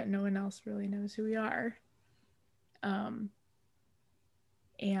here, but no one else really knows who we are. Um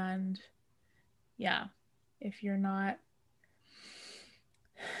and yeah, if you're not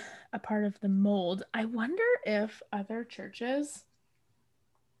a part of the mold, I wonder if other churches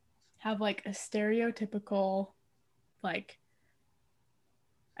have like a stereotypical, like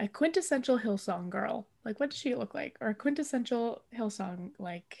a quintessential Hillsong girl. Like, what does she look like? Or a quintessential Hillsong,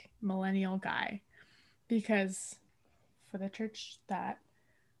 like, millennial guy. Because for the church that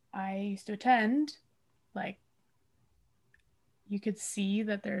I used to attend, like, you could see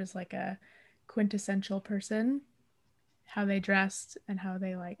that there's like a quintessential person, how they dressed and how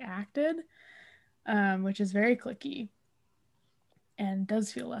they like acted, which is very cliquey and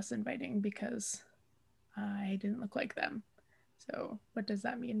does feel less inviting because I didn't look like them. So, what does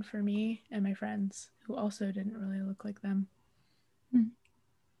that mean for me and my friends who also didn't really look like them?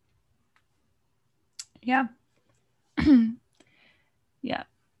 Yeah. Yeah.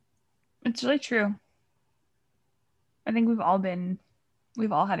 It's really true. I think we've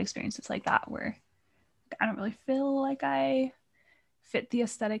all had experiences like that where I don't really feel like I fit the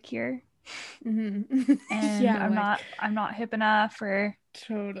aesthetic here. Mm-hmm. And Yeah, like, I'm not hip enough, or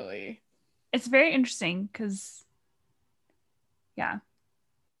totally. it's very interesting because yeah,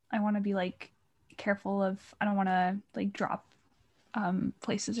 I want to be like careful of, I don't want to like drop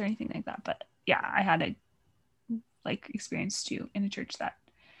places or anything like that. But yeah, I had a like experience too in a church that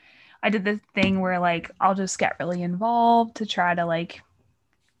I did the thing where like I'll just get really involved to try to like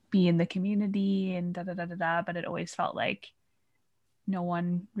be in the community and da da da da da, but it always felt like no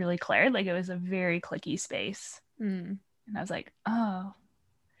one really cared. Like it was a very cliquey space. Mm. And I was like, oh,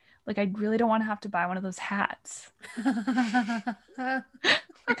 like I really don't want to have to buy one of those hats.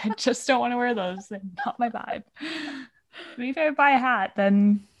 Like I just don't want to wear those. They're not my vibe. Maybe if I would buy a hat,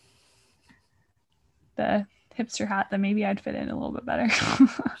 then the hipster hat, then maybe I'd fit in a little bit better.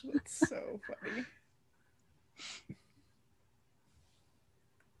 That's so funny.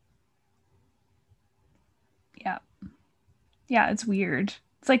 Yeah. Yeah, it's weird.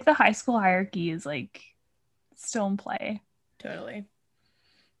 It's like the high school hierarchy is like still in play. Totally.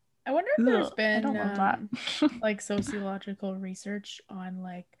 I wonder if there's Ugh, I don't love that. been like sociological research on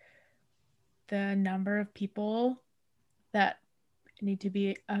like the number of people that need to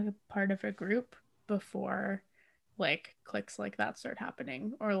be a part of a group before like cliques like that start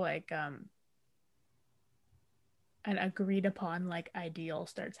happening, or like an agreed upon like ideal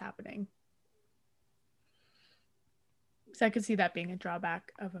starts happening. So I could see that being a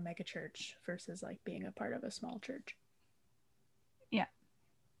drawback of a mega church versus like being a part of a small church. Yeah.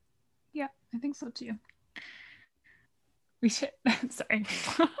 Yeah, I think so too. We should, sorry.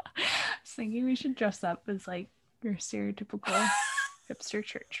 I was thinking we should dress up as like your stereotypical hipster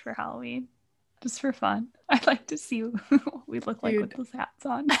church for Halloween, just for fun. I'd like to see what we look like with Dude, those hats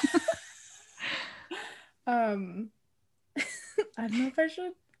on. um, I don't know if I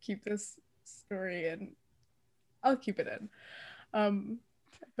should keep this story in. I'll keep it in.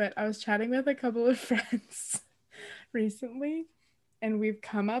 But I was chatting with a couple of friends recently, and we've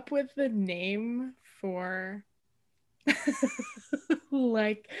come up with the name for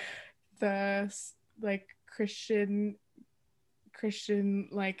like the like Christian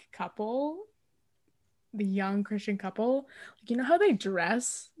like couple, the young Christian couple. Like, you know how they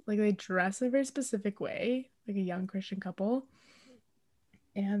dress? Like they dress a very specific way, like a young Christian couple,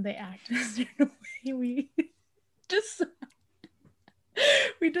 and they act in a certain way. Just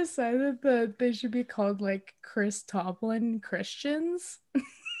we decided that they should be called like Chris Tomlin Christians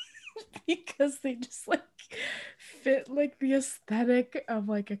because they just like fit like the aesthetic of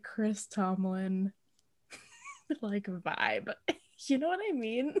like a Chris Tomlin like vibe. You know what I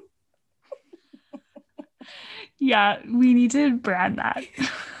mean? Yeah, we need to brand that.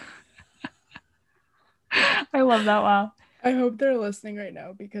 I love that. Wow. I hope they're listening right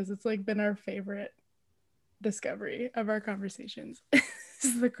now because it's like been our favorite discovery of our conversations.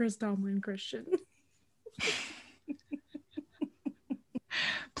 Is the Chris Tomlin Christian.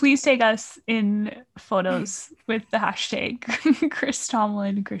 Please take us in photos with the hashtag Chris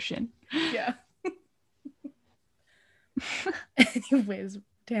Tomlin Christian. Yeah. Anyways,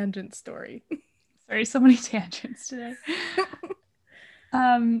 tangent story. Sorry, so many tangents today.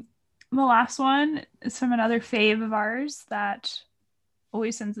 The last one is from another fave of ours that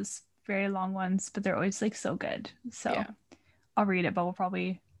always sends us very long ones, but they're always like so good. So Yeah. I'll read it, but we'll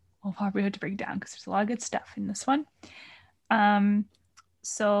probably have to break it down because there's a lot of good stuff in this one.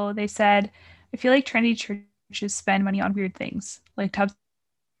 So they said, I feel like trendy churches spend money on weird things, like tubs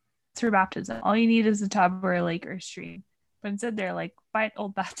for baptism. All you need is a tub or a lake or a stream. But instead they're like, buy an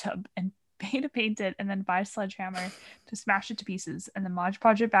old bathtub and pay to paint it, and then buy a sledgehammer to smash it to pieces, and then Mod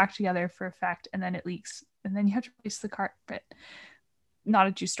Podge it back together for effect, and then it leaks. And then you have to replace the carpet. Not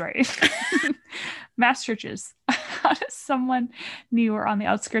a true story. Mass churches. How does someone new or on the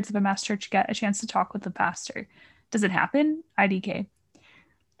outskirts of a mass church get a chance to talk with the pastor? Does it happen? IDK.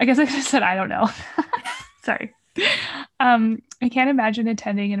 I guess I could have said I don't know. Sorry. I can't imagine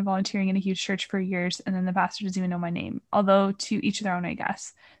attending and volunteering in a huge church for years and then the pastor doesn't even know my name. Although to each their own, I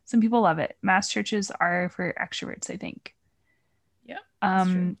guess. Some people love it. Mass churches are for extroverts, I think. Yeah.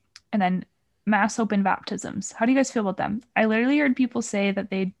 And then mass open baptisms. How do you guys feel about them? I literally heard people say that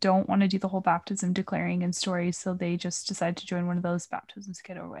they don't want to do the whole baptism declaring and stories, so they just decide to join one of those baptisms to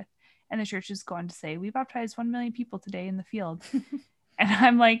get over with. And the church is going to say, we baptized 1 million people today in the field. And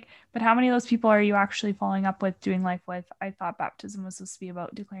I'm like, but how many of those people are you actually following up with, doing life with? I thought baptism was supposed to be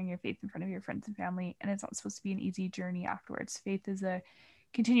about declaring your faith in front of your friends and family, and it's not supposed to be an easy journey afterwards. Faith is a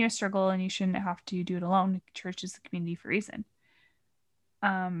continuous struggle, and you shouldn't have to do it alone. Church is the community for a reason.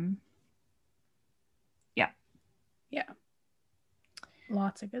 Yeah. Yeah.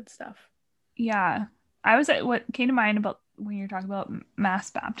 Lots of good stuff. Yeah. I was at what came to mind about when you're talking about mass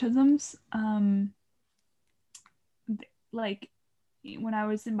baptisms. Like when I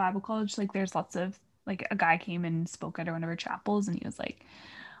was in Bible college, like there's lots of like a guy came and spoke at one of our chapels and he was like,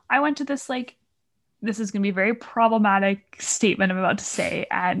 I went to this like this is gonna be a very problematic statement I'm about to say,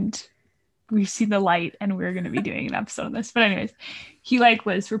 and we've seen the light and we're gonna be doing an episode on this. But anyways, he like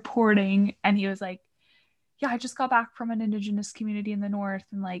was reporting and he was like, yeah, I just got back from an indigenous community in the north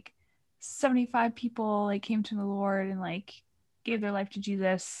and like 75 people like came to the Lord and like gave their life to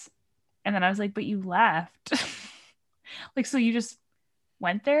Jesus. And then I was like, but you left. Like, so you just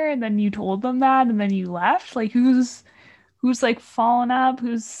went there and then you told them that and then you left? Like who's like fallen up?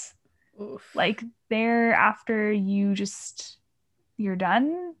 Who's Oof. like there after you're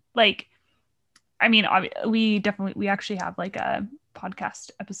done? Like, I mean, we actually have like a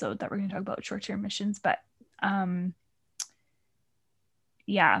podcast episode that we're going to talk about short-term missions, but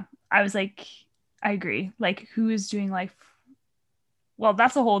yeah, I was like, I agree. Like, who is doing life well,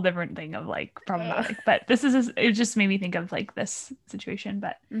 that's a whole different thing of like problematic, but it just made me think of like this situation,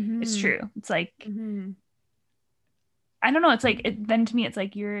 but it's Mm-hmm. true. It's like, Mm-hmm. I don't know. It's like, then to me, it's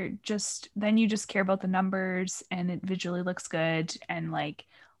like then you just care about the numbers and it visually looks good. And like,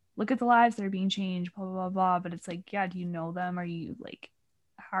 look at the lives that are being changed, blah, blah, blah, blah. But it's like, yeah, do you know them? Are you like,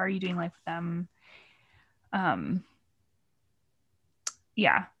 how are you doing life with them? Um,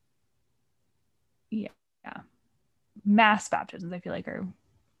 yeah. Yeah. Yeah. Mass baptisms, I feel like are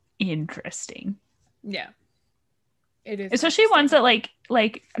interesting. Yeah, it is Especially ones interesting. that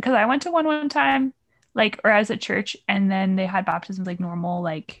like, because I went to one time, like, or I was at church and then they had baptisms like normal,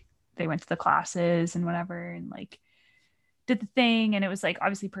 like they went to the classes and whatever and like did the thing, and it was like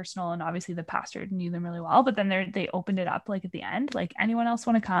obviously personal and obviously the pastor knew them really well, but then they opened it up like at the end, like anyone else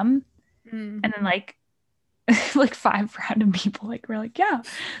want to come, Mm. and then like like five random people like were like yeah,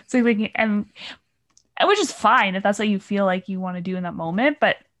 so like, and which is fine if that's what you feel like you want to do in that moment,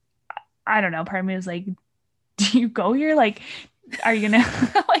 but I don't know, part of me was like, do you go here, like are you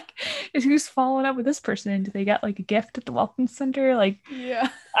gonna like is who's following up with this person, do they get like a gift at the welcome center, like Yeah.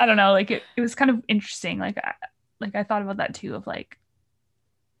 I don't know, like it was kind of interesting, like I thought about that too of like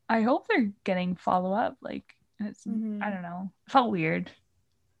I hope they're getting follow up. Like, and it's, I Mm-hmm. don't know, it felt weird.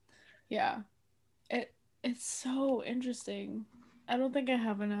 Yeah. It's so interesting. I don't think I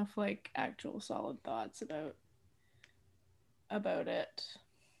have enough like actual solid thoughts about it.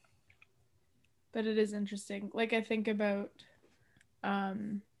 But it is interesting. Like I think about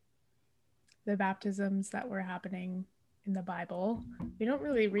um the baptisms that were happening in the Bible. We don't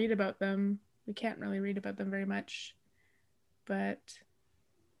really read about them. We can't really read about them very much, but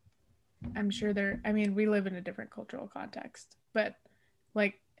I'm sure I mean, we live in a different cultural context, but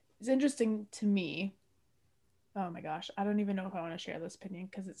like it's interesting to me. Oh my gosh, I don't even know if I want to share this opinion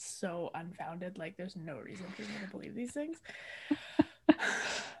because it's so unfounded. Like, there's no reason for me to believe these things.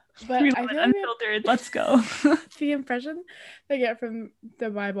 But We love I it feel like unfiltered. Let's go. the impression I get from the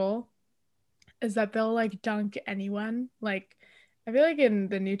Bible is that they'll like dunk anyone. Like, I feel like in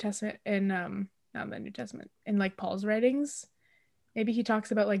the New Testament, in not the New Testament, in like Paul's writings, maybe he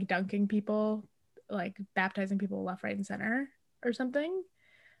talks about like dunking people, like baptizing people left, right, and center or something.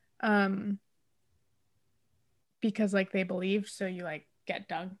 Um, because like they believe, so you like get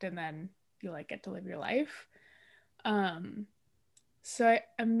dunked and then you like get to live your life. Um,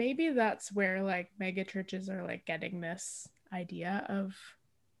 maybe that's where like mega churches are like getting this idea of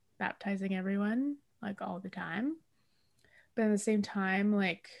baptizing everyone like all the time. But at the same time,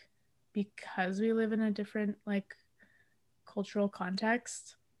 like because we live in a different like cultural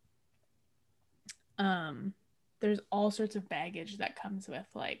context, um, there's all sorts of baggage that comes with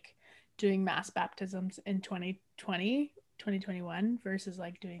like doing mass baptisms in 2020, 2021 versus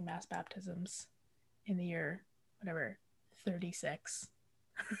like doing mass baptisms in the year whatever 36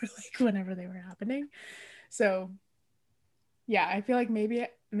 like whenever they were happening. So yeah, I feel like maybe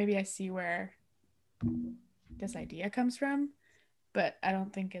I see where this idea comes from, but I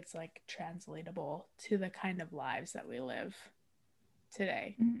don't think it's like translatable to the kind of lives that we live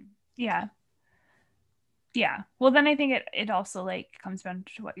today. Yeah. Yeah. Well, then I think it also like comes down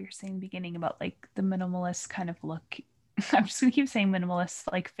to what you're saying in the beginning about like the minimalist kind of look. I'm just gonna keep saying minimalist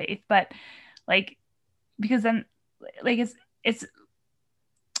like faith, but like because then like it's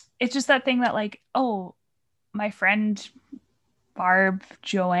it's just that thing that like, oh, my friend Barb,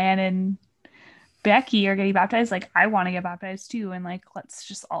 Joanne, and Becky are getting baptized, like I want to get baptized too, and like let's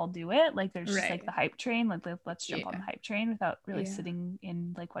just all do it. Like there's just like Right. the hype train, like let's jump on the Yeah. hype train without really Yeah. sitting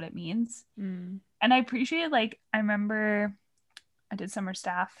in like what it means. Mm. And I appreciate, like I remember I did summer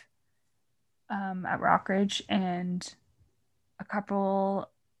staff at Rockridge, and a couple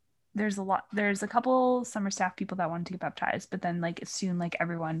there's a couple summer staff people that wanted to get baptized, but then like soon like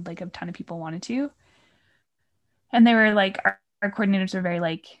everyone, like a ton of people wanted to, and they were like our coordinators are very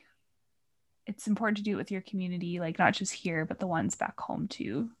like it's important to do it with your community, like not just here, but the ones back home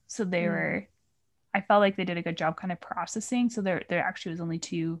too. So they Mm. were, I felt like they did a good job kind of processing. So there actually was only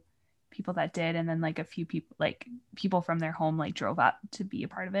two people that did, and then like a few people, like people from their home, like drove up to be a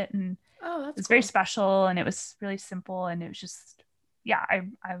part of it, and Oh, it that's was very cool. special, and it was really simple, and it was just, yeah,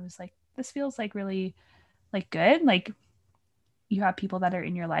 I was like, this feels like really like good, like you have people that are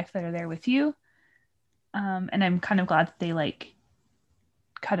in your life that are there with you, and I'm kind of glad that they like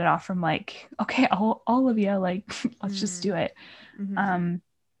cut it off from like, okay, all of you, like let's just do Mm. it. Mm-hmm. um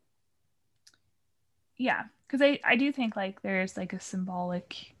yeah, because I do think like there's like a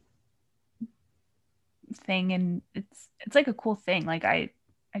symbolic thing, and it's like a cool thing, like I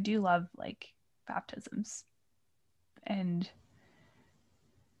do love like baptisms, and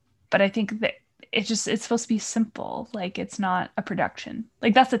but I think that it's supposed to be simple. Like it's not a production.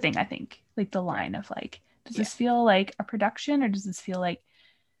 Like that's the thing, I think. Like the Right. line of like, does Yeah. this feel like a production or does this feel like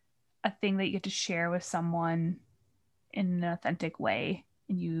a thing that you get to share with someone in an authentic way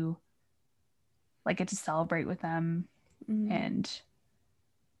and you like get to celebrate with them Mm.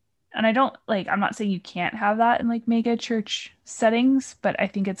 and I don't like I'm not saying you can't have that in like mega church settings, but I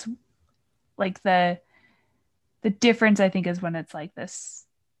think it's like the difference I think is when it's like this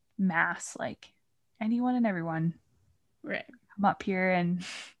mass like anyone and everyone Right. come up here and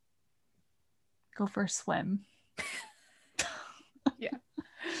go for a swim. Yeah.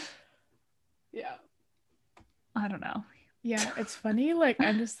 Yeah. I don't know. Yeah. It's funny. Like,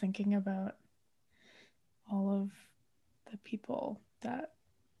 I'm just thinking about all of the people that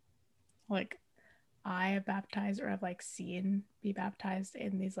like I have baptized or have like seen be baptized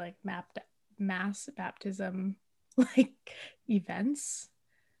in these like mass baptism like events.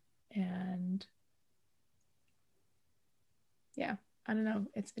 And yeah, I don't know.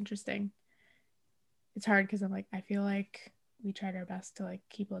 It's interesting. It's hard because I'm like, I feel like we tried our best to like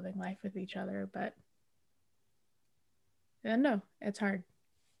keep living life with each other, but no, to it's hard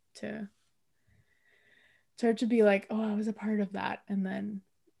to be like, oh, I was a part of that. And then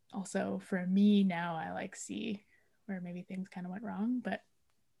also for me now I like see where maybe things kind of went wrong, but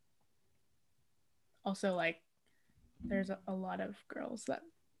also like there's a lot of girls that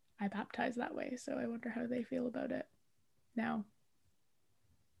I baptized that way. So I wonder how they feel about it now.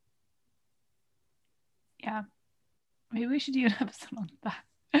 Yeah. Maybe we should do an episode on that.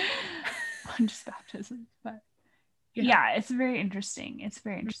 On just baptism. But yeah, it's very interesting. It's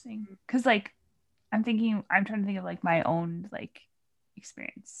very interesting. Because like I'm trying to think of like my own like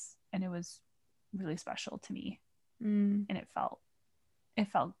experience. And it was really special to me. And it felt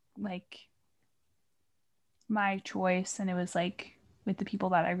like my choice and it was like with the people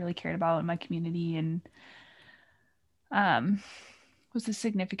that I really cared about in my community and was a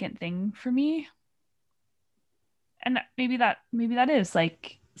significant thing for me. And maybe that is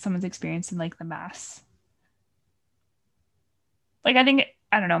like someone's experience in like the mass. Like I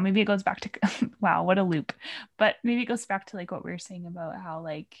don't know, maybe it goes back to wow, what a loop. But maybe it goes back to like what we were saying about how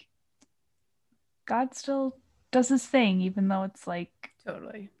like God still does his thing even though it's like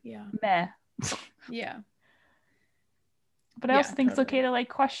Totally. Yeah. meh. Yeah. But I Yeah, also think it's okay totally. to like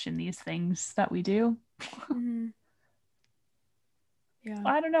question these things that we do. Mm-hmm. Yeah.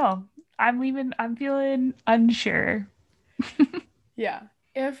 I don't know. I'm feeling unsure. Yeah.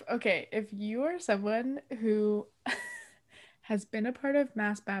 If you are someone who has been a part of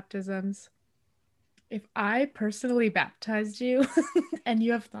mass baptisms, if I personally baptized you and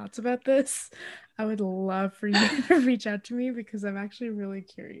you have thoughts about this, I would love for you to reach out to me because I'm actually really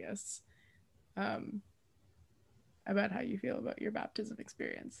curious um, about how you feel about your baptism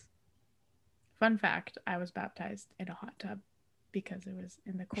experience. Fun fact, I was baptized in a hot tub because it was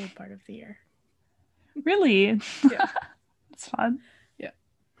in the cold part of the year. Really? Yeah. It's fun. Yeah.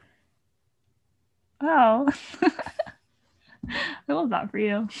 Wow. I love that for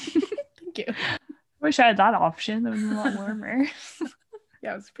you. Thank you. Wish I had that option. That would be a lot warmer.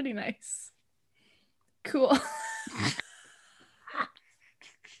 Yeah, it was pretty nice. Cool.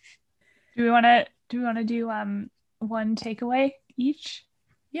 Do we want to do one takeaway each?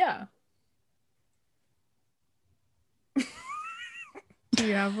 Yeah. Do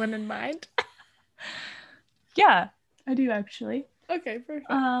you have one in mind? Yeah, I do actually. Okay,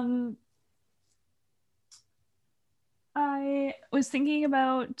 perfect. I was thinking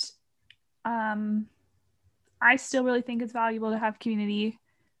about um I still really think it's valuable to have community.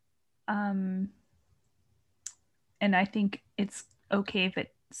 Um and I think it's okay if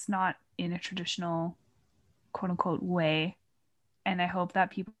it's not in a traditional quote unquote way. And I hope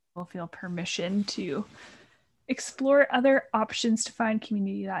that people feel permission to explore other options to find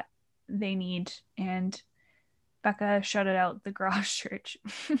community that they need. And Becca shouted out the Garage Church,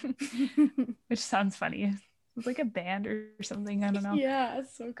 which sounds funny. It's like a band or something. I don't know. Yeah,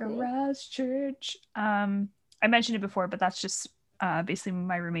 it's so cool. Garage Church. I mentioned it before, but that's just basically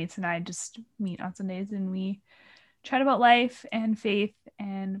my roommates and I just meet on Sundays and we chat about life and faith.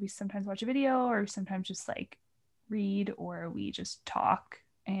 And we sometimes watch a video or sometimes just like read or we just talk.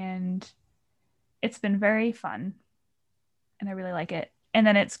 And it's been very fun and I really like it. And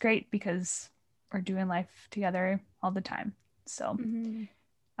then it's great because we're doing life together all the time. So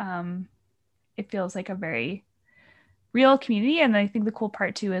um, it feels like a very real community. And I think the cool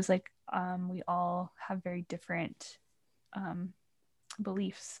part too is like we all have very different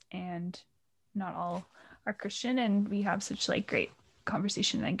beliefs and not all are Christian. And we have such like great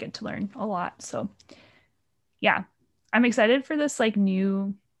conversation and I get to learn a lot. So yeah, I'm excited for this like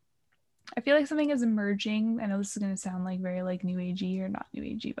new I feel like something is emerging. I know this is going to sound like very like new agey or not new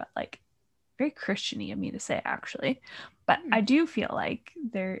agey, but like very Christian-y of me to say actually. But I do feel like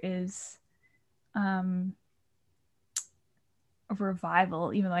there is a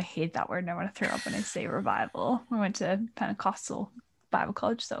revival, even though I hate that word and I want to throw up when I say revival. I went to Pentecostal Bible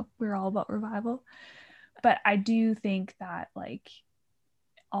college, so we're all about revival. But I do think that like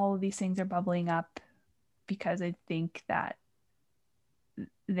all of these things are bubbling up because I think that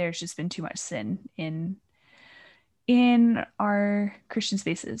there's just been too much sin in our Christian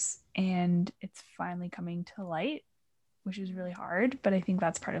spaces, and it's finally coming to light, which is really hard, but I think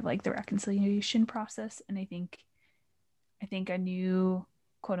that's part of like the reconciliation process. And I think a new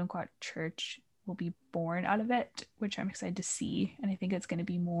quote unquote church will be born out of it, which I'm excited to see. And I think it's going to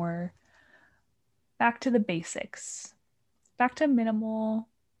be more back to the basics, back to minimal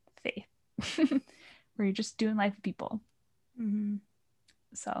faith, where you're just doing life with people. Mm-hmm.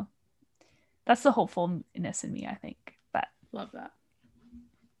 So that's the hopefulness in me, I think. But love that.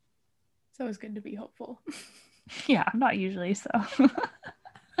 It's always good to be hopeful. Yeah, I'm not usually so.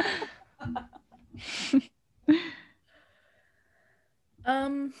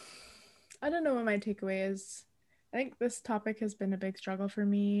 I don't know what my takeaway is. I think this topic has been a big struggle for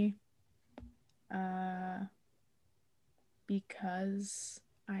me because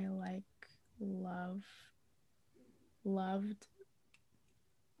I loved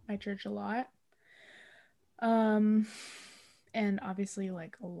my church a lot. And obviously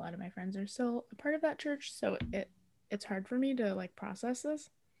like a lot of my friends are still a part of that church, so it's hard for me to like process this.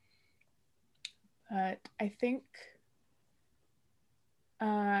 But I think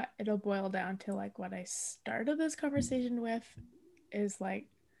it'll boil down to like what I started this conversation with is like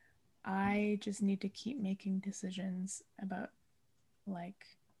I just need to keep making decisions about like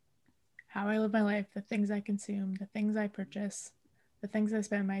how I live my life, the things I consume, the things I purchase, the things I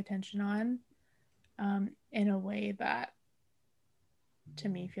spend my attention on, in a way that to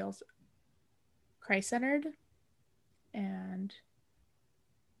me feels Christ-centered. And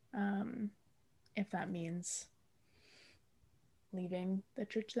if that means leaving the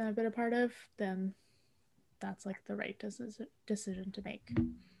church that I've been a part of, then that's like the right decision to make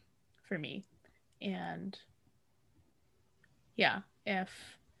for me. And yeah,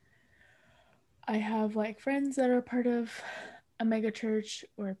 if I have like friends that are part of a mega church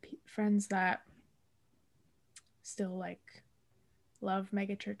or friends that still like love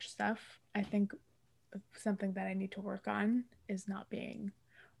mega church stuff, I think something that I need to work on is not being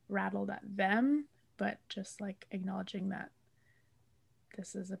rattled at them, but just like acknowledging that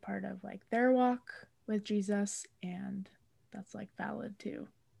this is a part of like their walk with Jesus, and that's like valid too.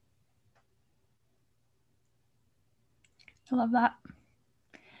 I love that.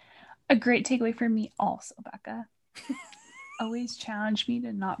 A great takeaway for me also, Becca. Always challenge me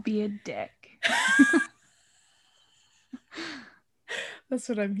to not be a dick. That's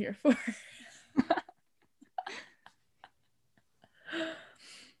what I'm here for.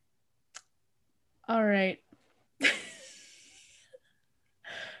 All right.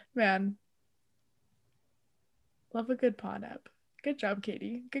 Man. Love a good pod app. Good job,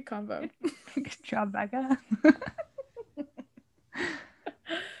 Katie. Good combo. Good job, Becca.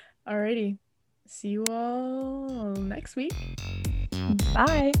 Alrighty. See you all next week.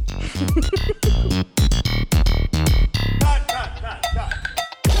 Bye.